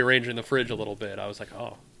around and rearranging the fridge a little bit, I was like,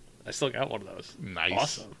 oh, I still got one of those. Nice.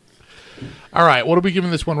 Awesome. All right, what are we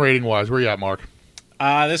giving this one rating wise? Where you at, Mark?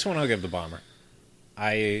 This one I'll give the Bomber.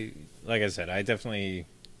 Like I said, I definitely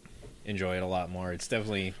enjoy it a lot more. It's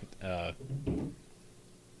definitely I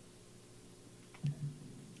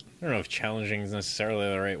don't know if challenging is necessarily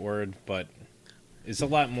the right word, but it's a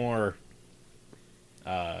lot more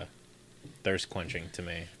thirst quenching to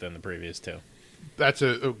me than the previous two. That's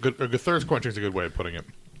a good thirst quenching is a good way of putting it.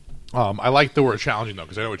 I like the word challenging though,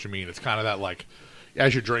 because I know what you mean. It's kind of that like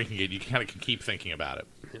as you're drinking it, you kind of can keep thinking about it.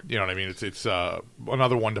 You know what I mean? It's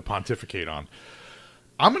another one to pontificate on.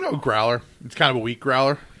 I'm going to go growler. It's kind of a weak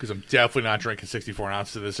growler because I'm definitely not drinking 64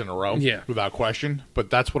 ounces of this in a row, without question.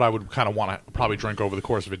 But that's what I would kind of want to probably drink over the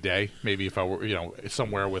course of a day. Maybe if I were,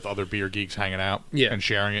 somewhere with other beer geeks hanging out and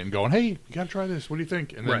sharing it and going, hey, you got to try this. What do you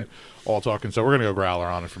think? And then all talking. So we're going to go growler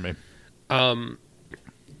on it for me.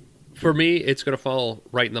 For me, it's going to fall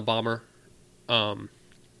right in the Bomber.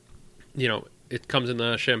 It comes in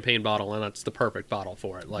the champagne bottle, and that's the perfect bottle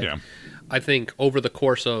for it. I think over the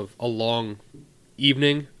course of a long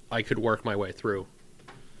evening, I could work my way through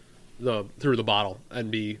the bottle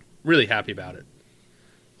and be really happy about it.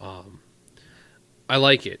 I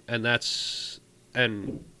like it, and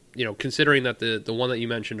considering that the one that you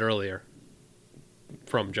mentioned earlier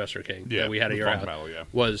from Jester King that we had at your house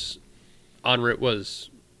was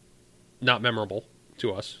not memorable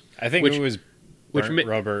to us. I think it was burnt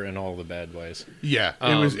rubber in all the bad ways. Yeah,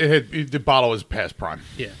 the bottle was past prime.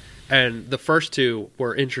 Yeah. And the first two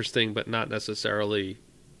were interesting, but not necessarily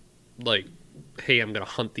like, hey, I'm going to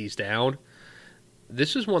hunt these down.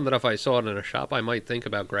 This is one that if I saw it in a shop, I might think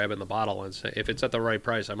about grabbing the bottle and say, if it's at the right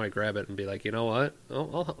price, I might grab it and be like, you know what?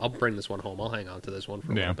 I'll bring this one home. I'll hang on to this one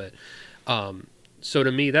for a little bit. So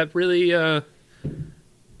to me, that really,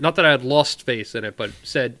 not that I had lost faith in it, but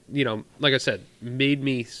said, like I said, made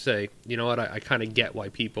me say, you know what? I kind of get why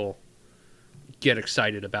people get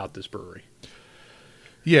excited about this brewery.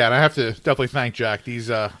 Yeah, and I have to definitely thank Jack.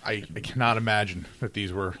 These I cannot imagine that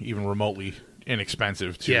these were even remotely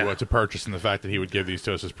inexpensive to purchase, and the fact that he would give these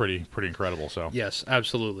to us is pretty incredible. So yes,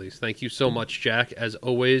 absolutely. Thank you so much, Jack. As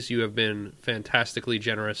always, you have been fantastically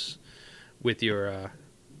generous with your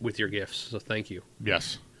gifts. So thank you.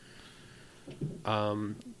 Yes.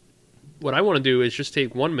 What I want to do is just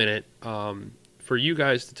take 1 minute for you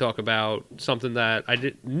guys to talk about something that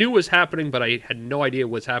I knew was happening, but I had no idea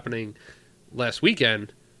was happening last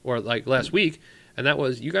weekend or like last week, and that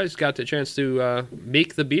was you guys got the chance to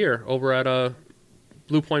make the beer over at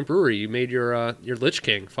Blue Point Brewery. You made your Lich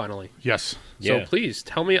King finally. Yes. So please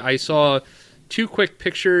tell me. I saw 2 quick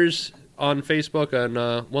pictures on Facebook and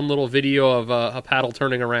one little video of a paddle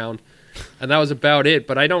turning around, and that was about it.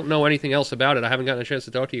 But I don't know anything else about it. I haven't gotten a chance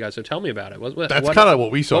to talk to you guys. So tell me about it. That's kind of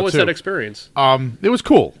what we saw. What was that experience? It was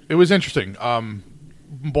cool. It was interesting.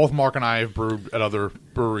 Both Mark and I have brewed at other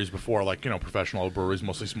breweries before, like, professional breweries,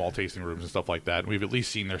 mostly small tasting rooms and stuff like that. And we've at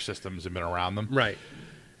least seen their systems and been around them. Right.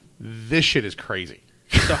 This shit is crazy.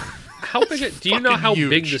 So how big? Do you know how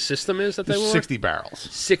big the system is that they were? 60 barrels.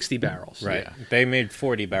 60 barrels. Right. Yeah. They made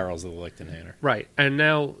 40 barrels of the Lichtenhainer. Right. And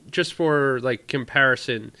now, just for like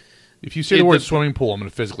comparison, if you say the word swimming pool, I'm going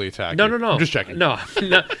to physically attack you. No. I'm just checking. No,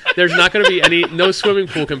 there's not going to be no swimming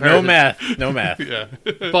pool comparison. No math. Yeah.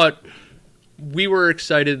 But we were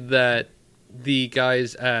excited that the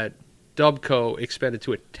guys at Dubco expanded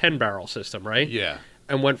to a 10-barrel system, right? Yeah.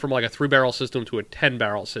 And went from like a 3-barrel system to a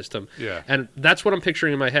 10-barrel system. Yeah. And that's what I'm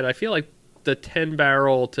picturing in my head. I feel like the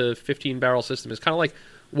 10-barrel to 15-barrel system is kind of like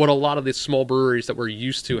what a lot of the small breweries that we're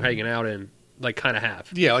used to hanging out in like kind of have.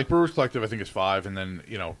 Yeah, like Brewers Collective, I think is 5, and then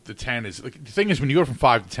the 10 is like, the thing is when you go from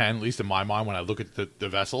 5 to 10, at least in my mind, when I look at the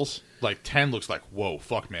vessels, like 10 looks like whoa,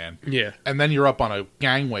 fuck, man. Yeah. And then you're up on a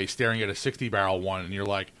gangway staring at a 60-barrel one, and you're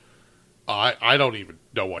like, I don't even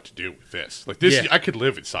know what to do with this. Like this, I could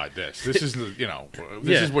live inside this. This is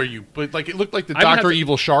this is where you. But like it looked like the Dr.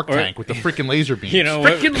 Evil Shark Tank with the freaking laser beams.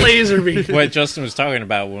 Freaking laser beams. What Justin was talking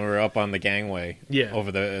about when we were up on the gangway, over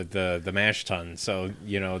the mash tun. So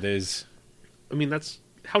there's. I mean, that's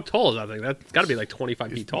how tall is that thing? That's got to be like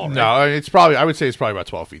 25 feet tall, right? No, it's probably. I would say it's probably about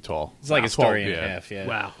 12 feet tall. It's like a story and a half. Yeah.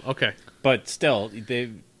 Wow. Okay. But still,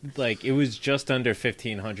 it was just under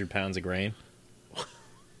 1,500 pounds of grain.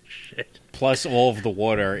 Shit. Plus all of the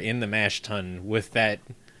water in the mash tun with that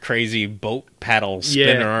crazy boat paddle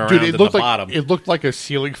spinning around Dude, at the bottom. It looked like a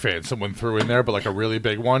ceiling fan someone threw in there, but like a really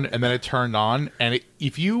big one, and then it turned on. And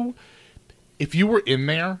if you were in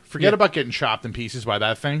there, forget about getting chopped in pieces by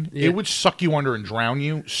that thing. Yeah. It would suck you under and drown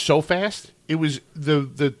you so fast. It was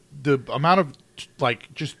the amount of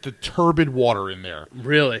like just the turbid water in there.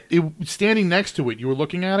 Really? Standing next to it, you were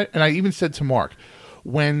looking at it, and I even said to Mark,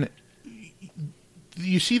 when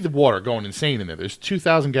you see the water going insane in there. There's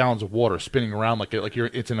 2,000 gallons of water spinning around like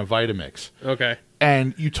it's in a Vitamix. Okay.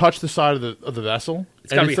 And you touch the side of the vessel,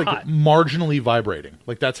 and it's like hot. Marginally vibrating.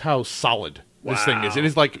 Like that's how solid this thing is. It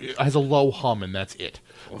is like it has a low hum, and that's it.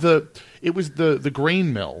 It was the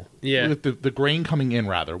grain mill. Yeah. The grain coming in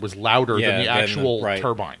rather was louder than the actual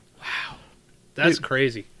turbine. Wow. That's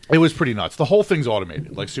crazy. It was pretty nuts. The whole thing's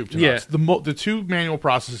automated, like soup to nuts. The two manual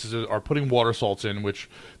processes are putting water salts in, which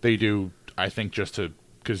they do. I think just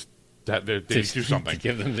because they do something.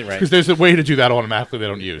 Give them the right. Because there's a way to do that automatically they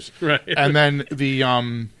don't use. Right. And then the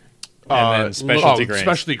and then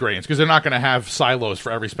specialty grains, because they're not going to have silos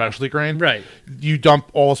for every specialty grain. Right. You dump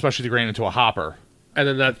all specialty grain into a hopper. And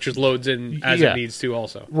then that just loads in as it needs to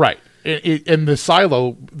also. Right. And the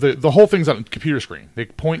silo, the whole thing's on a computer screen. They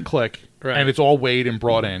point and click, and it's all weighed and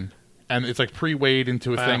brought in. And it's like pre-weighed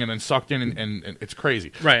into a thing and then sucked in, and it's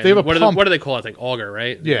crazy. Right. They have a pump. What do they call that thing? Auger,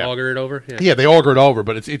 right? Yeah. Auger it over? Yeah, they auger it over,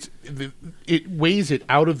 but it weighs it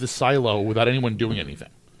out of the silo without anyone doing anything.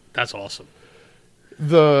 That's awesome.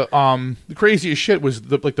 The craziest shit was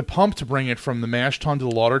the pump to bring it from the mash tun to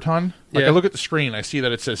the lauter tun. Like I look at the screen, I see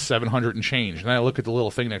that it says 700 and change, and then I look at the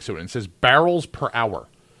little thing next to it, and it says barrels per hour.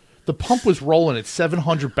 The pump was rolling at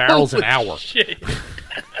 700 barrels an hour. Shit.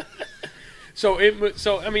 So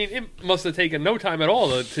it must have taken no time at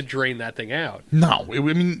all to drain that thing out. No,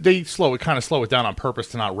 they kind of slow it down on purpose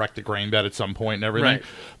to not wreck the grain bed at some point and everything.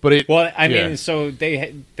 Right. But I mean, so they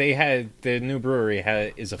had the new brewery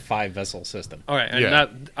is a 5-vessel system. All right, and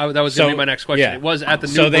that was going to be my next question. Yeah. It was at the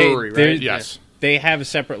new brewery, right? Yes. They have a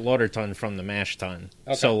separate lauter tun from the mash tun.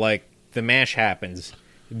 Okay. So like the mash happens,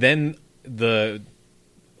 then the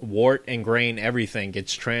wort and grain, everything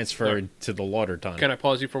gets transferred to the lauter tun. Can I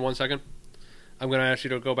pause you for 1 second? I'm going to ask you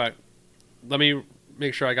to go back. Let me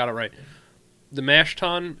make sure I got it right. The mash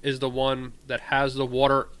tun is the one that has the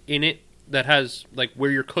water in it, that has like where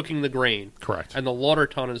you're cooking the grain. Correct. And the lauter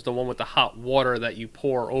tun is the one with the hot water that you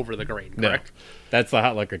pour over the grain. Correct. No, that's the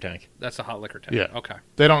hot liquor tank. That's the hot liquor tank. Yeah. Okay.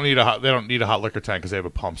 They don't need a hot liquor tank because they have a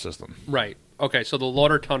pump system. Right. Okay. So the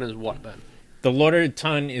lauter tun is what then? The lauter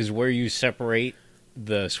tun is where you separate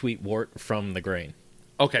the sweet wort from the grain.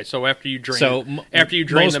 Okay, so after you drain,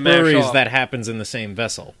 most the mash breweries off, that happens in the same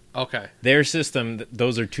vessel. Okay, their system,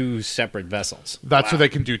 those are two separate vessels. That's so they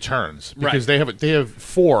can do turns because they have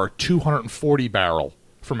 4 240 barrel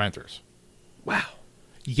fermenters. Wow.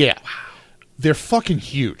 Yeah. Wow. They're fucking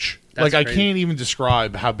huge. That's like crazy. I can't even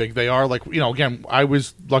describe how big they are. Like again, I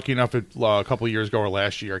was lucky enough a couple of years ago or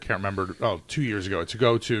last year, I can't remember. 2 years ago, to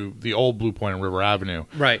go to the old Blue Point on River Avenue,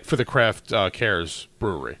 right, for the Craft Cares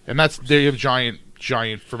Brewery, and they have giant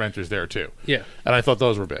fermenters there too. Yeah, and I thought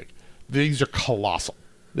those were big. These are colossal.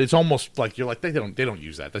 It's almost like you're like they don't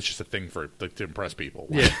use that. That's just a thing for to impress people.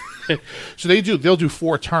 Yeah. So they'll do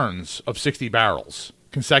 4 turns of 60 barrels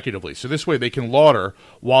consecutively. So this way they can lauter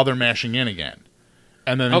while they're mashing in again,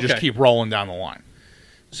 and then they just keep rolling down the line.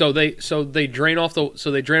 So they drain off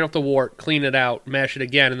the wort, clean it out, mash it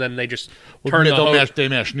again, and then they just turn the hose. They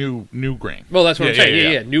mash new grain. Well, that's what I'm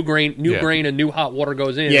saying. Yeah. New grain, and new hot water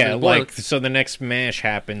goes in. Yeah, so the next mash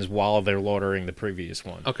happens while they're lautering the previous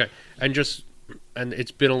one. Okay, and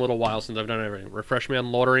it's been a little while since I've done everything. Refresh me on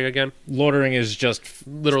lautering again. Lautering is just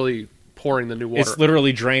literally pouring the new water. It's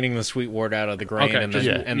literally draining the sweet wort out of the grain okay,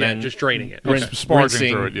 and then just draining it. rinse, Okay.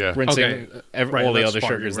 Sparging through it, yeah. rinsing Okay. all the that's other sparging,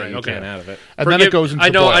 sugars that right, you okay. can out of it. And then it goes into I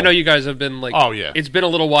know. boil. I know you guys have been like. Oh, yeah. It's been a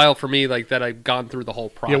little while for me, like that. I've gone through the whole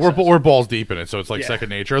process. Yeah, we're balls deep in it, so it's like Yeah. second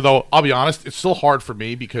nature. Though I'll be honest, it's still hard for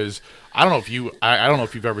me because I don't know if you I don't know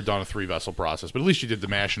if you've ever done a 3-vessel process, but at least you did the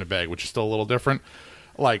mash in a bag, which is still a little different.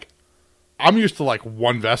 Like I'm used to like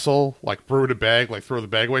one vessel, like brew in a bag, like throw the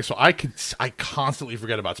bag away. So I constantly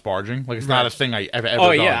forget about sparging. Like it's not a thing I ever. Oh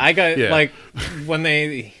done. yeah, I got like when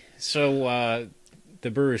they the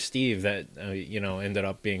brewer Steve that ended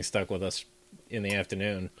up being stuck with us in the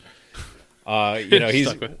afternoon.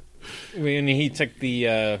 He's when he took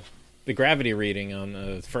the gravity reading on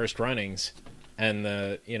the first runnings, and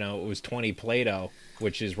it was 20 Plato,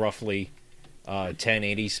 which is roughly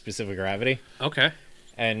 1080 specific gravity. Okay.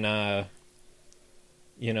 And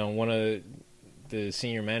one of the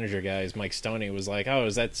senior manager guys, Mike Stoney, was like, "Oh,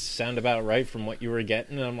 does that sound about right from what you were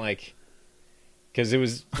getting?" And I'm like, because it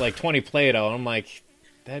was like 20 Plato, and I'm like,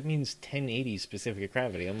 that means 1080 specific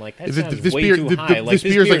gravity. I'm like, that sounds way too high. This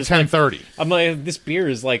beer is like 1030. I'm like, this beer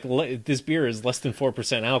is less than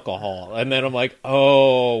 4% alcohol. And then I'm like,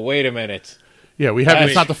 oh, wait a minute. Yeah, we haven't.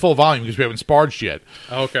 It's not the full volume because we haven't sparged yet.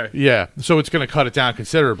 Okay. Yeah, so it's going to cut it down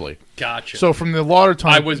considerably. Gotcha. So from the lauter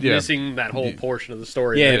time, I was missing that whole portion of the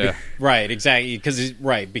story. Yeah, Yeah. right, exactly.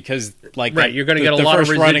 Because like Right, you're gonna get a the lot of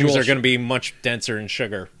first runnings residual are going to be much denser in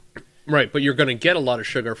sugar. Right, but you're going to get a lot of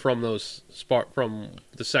sugar from those from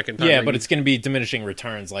the second time. Yeah, but it's going to be diminishing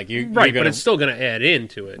returns. Like you're right, gonna, but it's still going to add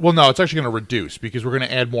into it. Well, no, it's actually going to reduce because we're going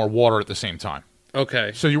to add more water at the same time.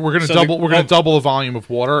 Okay. So we're going to double. We're going to double the volume of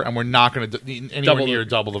water, and we're not going to anywhere near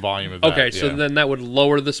double the volume of that. Okay, so yeah. then that would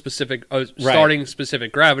lower the specific starting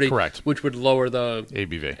specific gravity, Correct. Which would lower the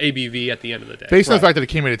ABV at the end of the day. Based on the fact that it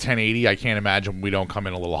came in at 1080, I can't imagine we don't come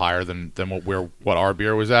in a little higher than what our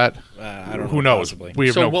beer was at. I don't know. Who knows? Possibly. We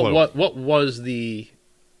have So no clue. what was the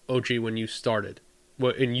OG when you started?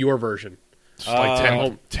 What in your version? It's like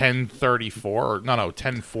 1034 or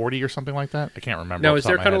 1040 or something like that. I can't remember. Now, is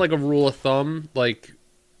there kind of like a rule of thumb, like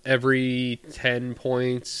every 10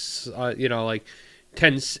 points, like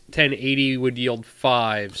 1080 would yield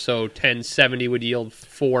 5, so 1070 would yield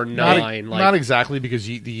 4.9. Not exactly, because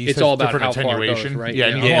the yeast it's has all about different how far it goes, attenuation. right? Yeah,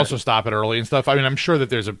 and you can Yeah. also stop it early and stuff. I mean, I'm sure that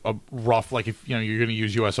there's a rough, like if you're going to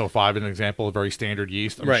use USO5 as an example, a very standard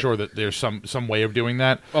yeast. I'm Right. sure that there's some way of doing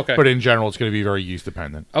that. Okay. But in general, it's going to be very yeast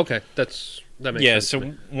dependent. Okay, that makes sense. So to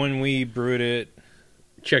me. when we brewed it,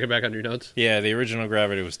 Check it back on your notes. the original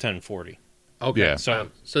gravity was 1040. Okay, Yeah. so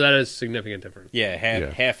that is significant difference. Yeah,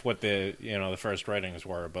 Yeah. half what the the first ratings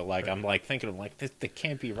were, but like I'm like thinking of like this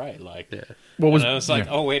can't be right. Like, Yeah. What was and I was like,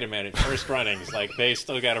 yeah. oh wait a minute, first runnings like they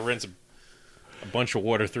still got to rinse a bunch of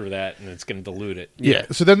water through that, and it's going to dilute it. Yeah.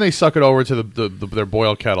 So then they suck it over to their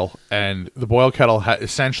boil kettle, and the boil kettle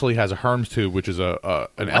essentially has a Herms tube, which is an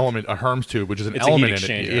element. A Herms tube, which is an It's a element heat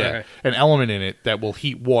in it. exchanger. Yeah, Okay. an element in it that will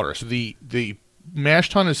heat water. So the mash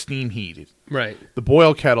tun is steam heated. Right. The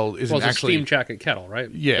boil kettle isn't Well, it's actually a steam jacket kettle, right?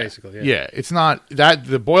 Yeah, Basically. yeah. It's not that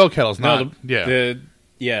the boil kettle's not. The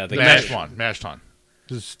mash tun. Mash tun.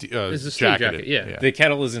 This is, It's a steam jacketed. jacket, yeah. the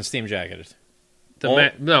kettle isn't steam jacketed.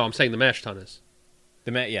 No, I'm saying the mash tun is.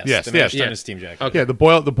 The Yes, the mash yes. tun is steam jacket. Okay. Yeah, the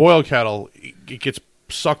boil kettle, it gets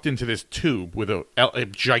sucked into this tube with a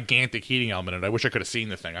gigantic heating element in it. I wish I could have seen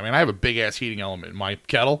the thing. I mean, I have a big ass heating element in my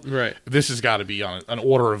kettle. Right. This has got to be on an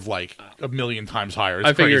order of like a million times higher. It's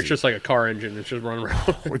I figure crazy. it's just like a car engine. It's just running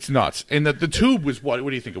around. It's nuts. And the tube was what? What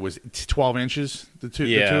do you think it was? 12 inches. The tube.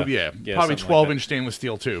 Yeah, Probably something 12 like inch stainless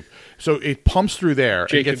steel tube. So it pumps through there.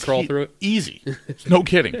 Jake and gets can crawl through it? Easy. No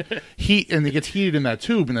kidding. And it gets heated in that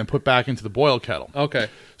tube and then put back into the boil kettle. Okay.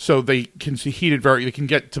 So they can heat it they can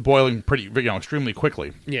get to boiling pretty, extremely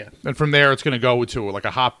quickly. Yeah. And from there, it's going to go to like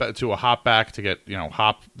a hop back to get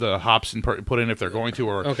the hops and put in if they're going to.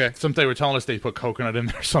 Or Okay. They were telling us they put coconut in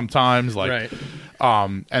there sometimes. Like,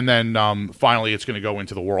 Right. and then finally, it's going to go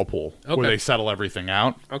into the whirlpool Okay. where they settle everything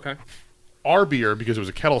out. Okay. Our beer, because it was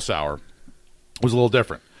a kettle sour, was a little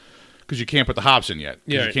different because you can't put the hops in yet.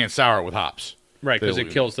 Because Yeah. you can't sour it with hops. Right, because They'll-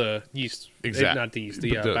 it kills the yeast. Exactly. Not the yeast,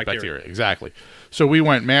 the bacteria. Exactly. So we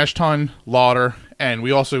went mash tun, lauter, and we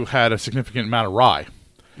also had a significant amount of rye.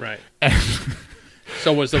 Right.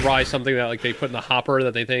 So was the rye something that like they put in the hopper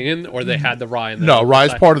that they thing in, or they had the rye in the No,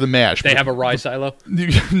 rye's part of the mash. They have a rye silo.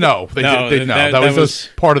 No, they No, did. No, that that was was-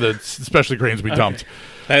 just part of the specialty grains we dumped.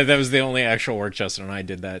 That was the only actual work Justin and I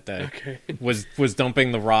did that day. Okay. Was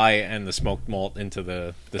dumping the rye and the smoked malt into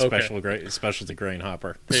the Okay. specialty grain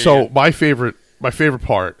hopper. So my favorite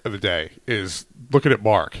part of the day is looking at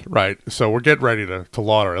Mark. Right. So we're getting ready to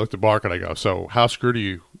lauter. I looked at Mark and I go, "So how screwed do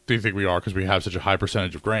you think we are because we have such a high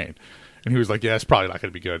percentage of grain?" And he was like, yeah, it's probably not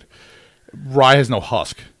going to be good. Rye has no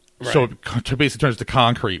husk. Right. So it basically turns to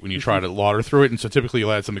concrete when you try to lauter through it. And so typically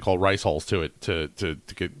you'll add something called rice hulls to it to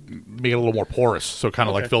make it a little more porous. So it kind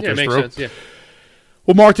of like filters makes through. Sense, yeah.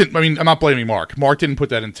 Well, Mark didn't. I mean, I'm not blaming Mark. Mark didn't put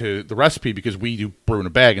that into the recipe because we do brew in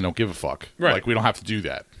a bag and don't give a fuck. Right. Like we don't have to do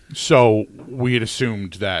that. So we had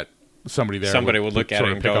assumed that somebody would look at sort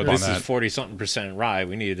it of and pick go, up on "This that. is 40-something% rye.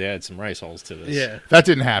 We needed to add some rice hulls to this." Yeah. That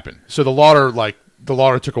didn't happen. So the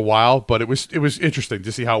lauter took a while, but it was interesting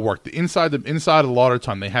to see how it worked. The inside of the lauter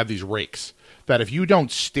tun, they have these rakes that if you don't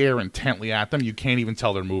stare intently at them, you can't even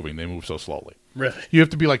tell they're moving. They move so slowly. Really? You have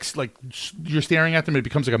to be like you're staring at them. It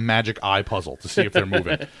becomes like a magic eye puzzle to see if they're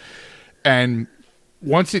moving. And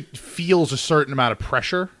once it feels a certain amount of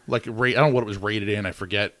pressure, like I don't know what it was rated in, I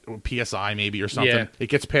forget, PSI maybe or something. Yeah. It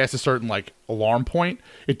gets past a certain like alarm point.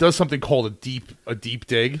 It does something called a deep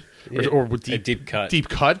dig or A deep cut. Deep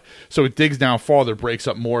cut. So it digs down farther, breaks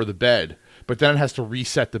up more of the bed. But then it has to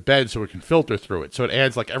reset the bed so it can filter through it. So it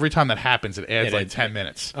adds like every time that happens, it adds like 10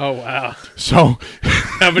 minutes. Oh, wow. So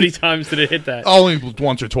How many times did it hit that? only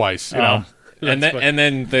once or twice, you know. And That's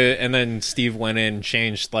then Steve went in and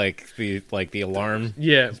changed the alarm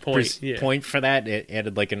point for that. It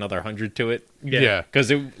added like another 100 to it. Yeah. Because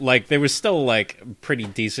there was still like pretty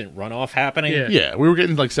decent runoff happening. Yeah. Yeah, we were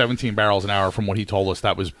getting like 17 barrels an hour from what he told us.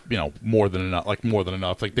 That was, more than enough.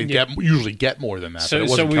 Like they usually get more than that, but it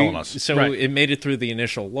wasn't killing us. So Right. it made it through the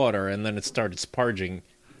initial lauter, and then it started sparging.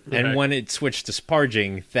 And Okay. when it switched to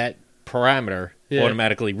sparging, that parameter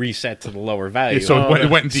automatically reset to the lower value. So it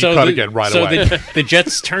went in deep cut again right away. So the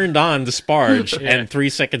jets turned on the sparge, and 3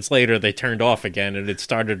 seconds later they turned off again, and it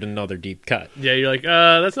started another deep cut. Yeah, you're like,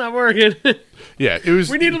 that's not working. Yeah, it was.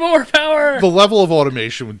 We need more power. The level of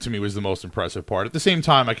automation to me was the most impressive part. At the same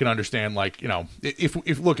time, I can understand, like,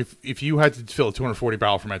 if you had to fill a 240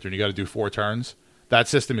 barrel fermenter and you got to do 4 turns, that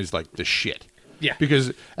system is like the shit. Yeah.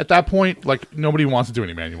 Because at that point, like, nobody wants to do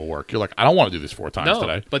any manual work. You're like, I don't want to do this 4 times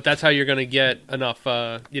today. But that's how you're going to get enough,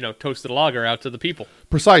 toasted lager out to the people.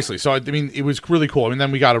 Precisely. So I mean, it was really cool. I mean,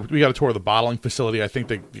 then we got a tour of the bottling facility. I think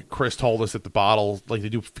that Chris told us that the bottle, like,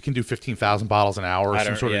 can do 15,000 bottles an hour or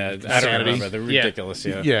some sort of I don't insanity. remember. They're ridiculous.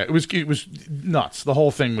 Yeah, it was nuts. The whole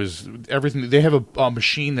thing was everything. They have a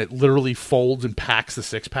machine that literally folds and packs the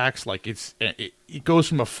 6-packs. Like it goes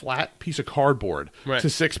from a flat piece of cardboard to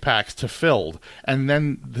 6-packs to filled, and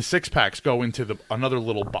then the 6-packs go into another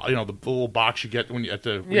little the little box you get when you leave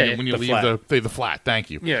the flat. Thank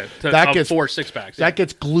you. Yeah, that gets 4 6-packs. That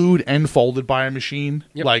gets glued and folded by a machine.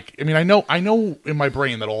 Yep. Like, I mean, I know in my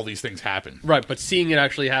brain that all these things happen. Right, but seeing it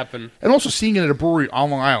actually happen, and also seeing it at a brewery on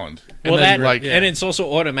Long Island. And And and it's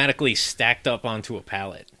also automatically stacked up onto a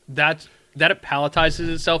pallet. that it palletizes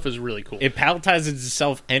itself is really cool. It palletizes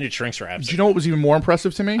itself and it shrinks wraps. Do you know what was even more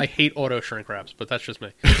impressive to me? I hate auto shrink wraps, but that's just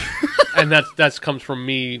me. And that comes from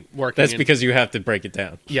me working. That's because you have to break it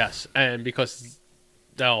down. Yes, and because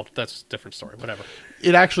that's a different story. Whatever.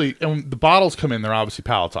 It actually, and when the bottles come in, they're obviously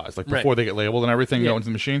palletized, like before they get labeled and everything go into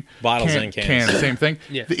the machine. Bottles and cans. Same thing.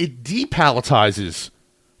 Yeah. It depalletizes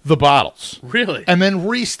the bottles. Really? And then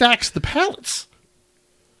restacks the pallets.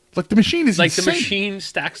 Like, the machine is Like insane. the machine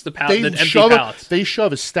stacks the They empty shove pallets. They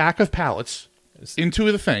shove a stack of pallets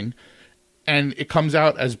into the thing, and it comes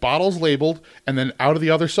out as bottles labeled, and then out of the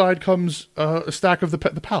other side comes a stack of the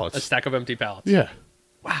pallets. A stack of empty pallets. Yeah.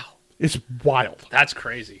 Wow. It's wild. That's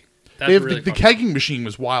crazy. That's They have, really the fun. kegging machine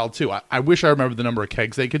was wild too. I wish I remember the number of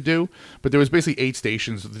kegs they could do, but there was basically 8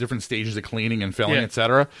 stations with the different stages of cleaning and filling,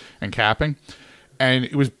 etc., and capping, and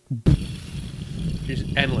it was Just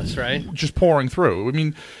endless, right? just pouring through. I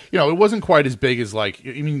mean, it wasn't quite as big as like.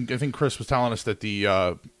 I mean, I think Chris was telling us that they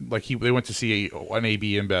went to see an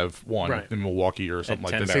AB InBev one in Milwaukee or something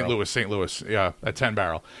like that. St. Louis, yeah, at 10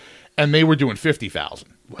 barrel, and they were doing 50,000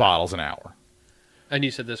 bottles an hour. And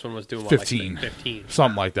you said this one was doing 15, like 15,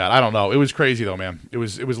 something like that. I don't know. It was crazy though, man. It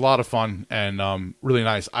was a lot of fun and really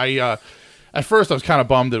nice. At first I was kind of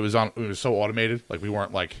bummed that it was so automated. Like we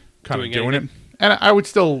weren't like kind of doing it. And I would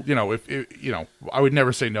still, I would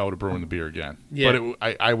never say no to brewing the beer again. Yeah.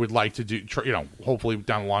 But I would like to do, hopefully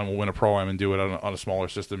down the line we'll win a Pro-Am and do it on a smaller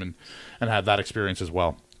system and have that experience as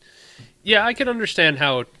well. Yeah, I can understand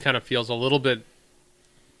how it kind of feels a little bit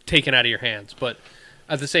taken out of your hands, but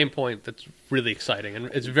at the same point, that's really exciting, and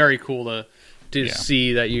it's very cool to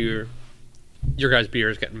see that your guys' beer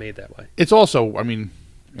is getting made that way. It's also, I mean,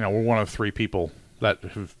 we're one of 3 people that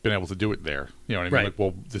have been able to do it there. You know what I mean? Right. Like,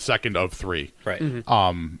 well, the second of 3. Right.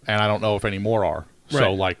 Mm-hmm. And I don't know if any more are. So,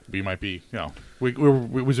 Right. like, we might be, it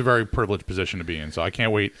was a very privileged position to be in. So I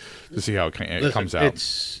can't wait to see how it comes out.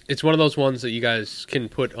 It's one of those ones that you guys can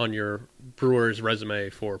put on your brewer's resume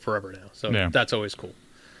for forever now. So that's always cool.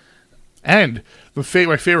 And my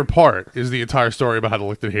favorite part is the entire story about how the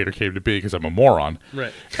Lichtenhainer came to be because I'm a moron.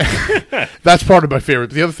 Right. That's part of my favorite.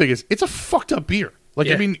 But the other thing is, it's a fucked up beer. Like,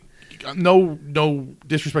 Yeah. I mean, no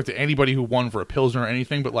disrespect to anybody who won for a Pilsner or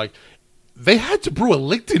anything, but, like, they had to brew a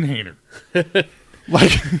Lichtenhainer.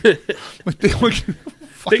 like they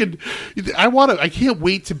fucking. I can't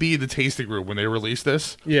wait to be in the tasting room when they release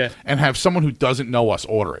this. Yeah. And have someone who doesn't know us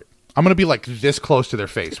order it. I'm going to be like this close to their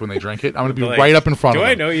face when they drink it. I'm going to be Like, right up in front of do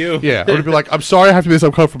them. I know you? Yeah. I'm going to be like, I'm sorry I have to be this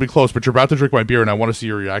uncomfortably close, but you're about to drink my beer and I want to see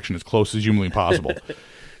your reaction as close as humanly possible.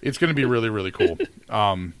 It's going to be really, really cool.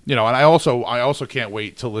 And I also can't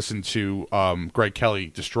wait to listen to Greg Kelly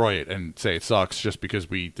destroy it and say it sucks just because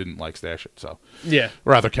we didn't like Stash It. So, Yeah.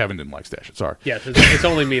 or rather, Kevin didn't like Stash It. Sorry. Yeah, it's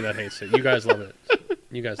only me that hates it. You guys love it.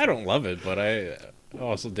 You guys. I don't love it, but I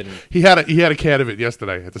also didn't. He had a can of it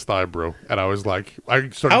yesterday at the Stein Brew, and I was like,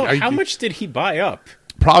 How much did he buy up?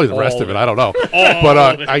 Probably the rest of it. I don't know.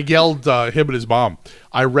 But I yelled him and his mom.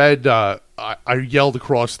 I read. I yelled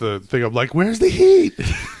across the thing. I'm like, "Where's the heat?"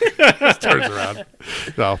 Just turns around.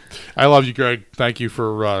 So I love you, Greg. Thank you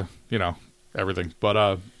for everything.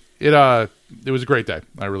 But it was a great day.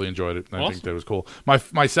 I really enjoyed it. I think that was cool.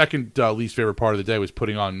 My second least favorite part of the day was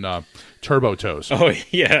putting on Turbo Toes. Oh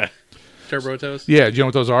yeah, Turbo Toes? Yeah, do you know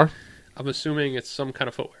what those are? I'm assuming it's some kind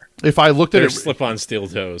of footwear. If I looked at they're it, slip-on steel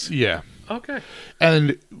toes. yeah. Okay.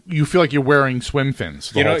 And you feel like you're wearing swim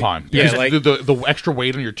fins the whole time. yeah, Because like- the extra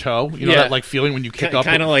weight on your toe, that like feeling when you kick up.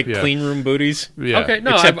 Kind of like yeah. clean room booties. Yeah. Okay,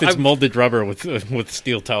 no, Except it's I've- molded rubber with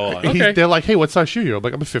steel toe on. Okay. They're like, hey, what size shoe are you? I'm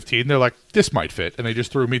like, I'm a 15. They're like, this might fit. And they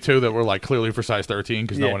just threw me two that were like clearly for size 13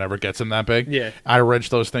 because no Yeah. one ever gets them that big. Yeah. I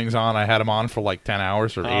wrenched those things on. I had them on for like 10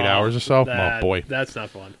 hours or 8 hours or so. Oh, boy. That's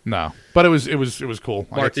not fun. No. But it was cool.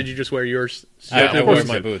 Mark, did you just wear yours? I wore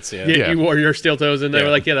my boots. Yeah, You wore your steel toes, and they Yeah.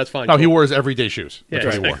 were like, "Yeah, that's fine." No, cool. he wore his everyday shoes. Yeah,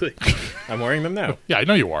 That's what he wore. exactly. I'm wearing them now. Yeah, I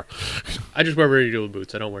know you are. I just wear regular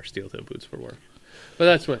boots. I don't wear steel toe boots for work. But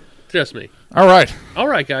that's just me. All right. All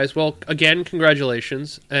right, guys. Well, again,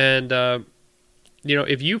 congratulations. And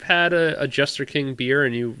if you've had a Jester King beer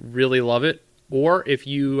and you really love it, or if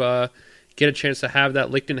you get a chance to have that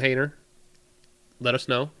Lichtenhainer, let us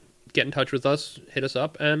know. Get in touch with us. Hit us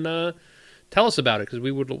up and tell us about it because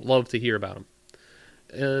we would love to hear about them.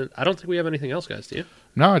 And I don't think we have anything else, guys. Do you?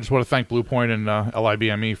 No, I just want to thank Blue Point and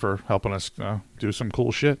LIBME for helping us do some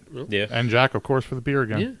cool shit. Yeah. And Jack, of course, for the beer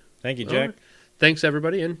again. Yeah. Thank you, All Jack. right. Thanks,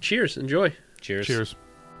 everybody, and cheers. Enjoy. Cheers. Cheers.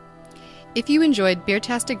 If you enjoyed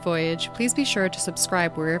Beertastic Voyage, please be sure to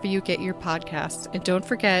subscribe wherever you get your podcasts, and don't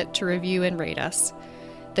forget to review and rate us.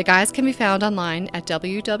 The guys can be found online at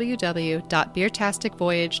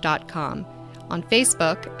www.beertasticvoyage.com, on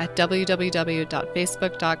Facebook at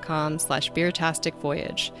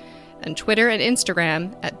www.facebook.com/beertasticvoyage, and Twitter and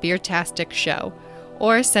Instagram at Beertastic Show,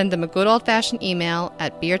 or send them a good old-fashioned email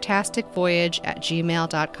at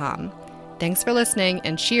beertasticvoyage@gmail.com. Thanks for listening,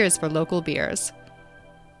 and cheers for local beers.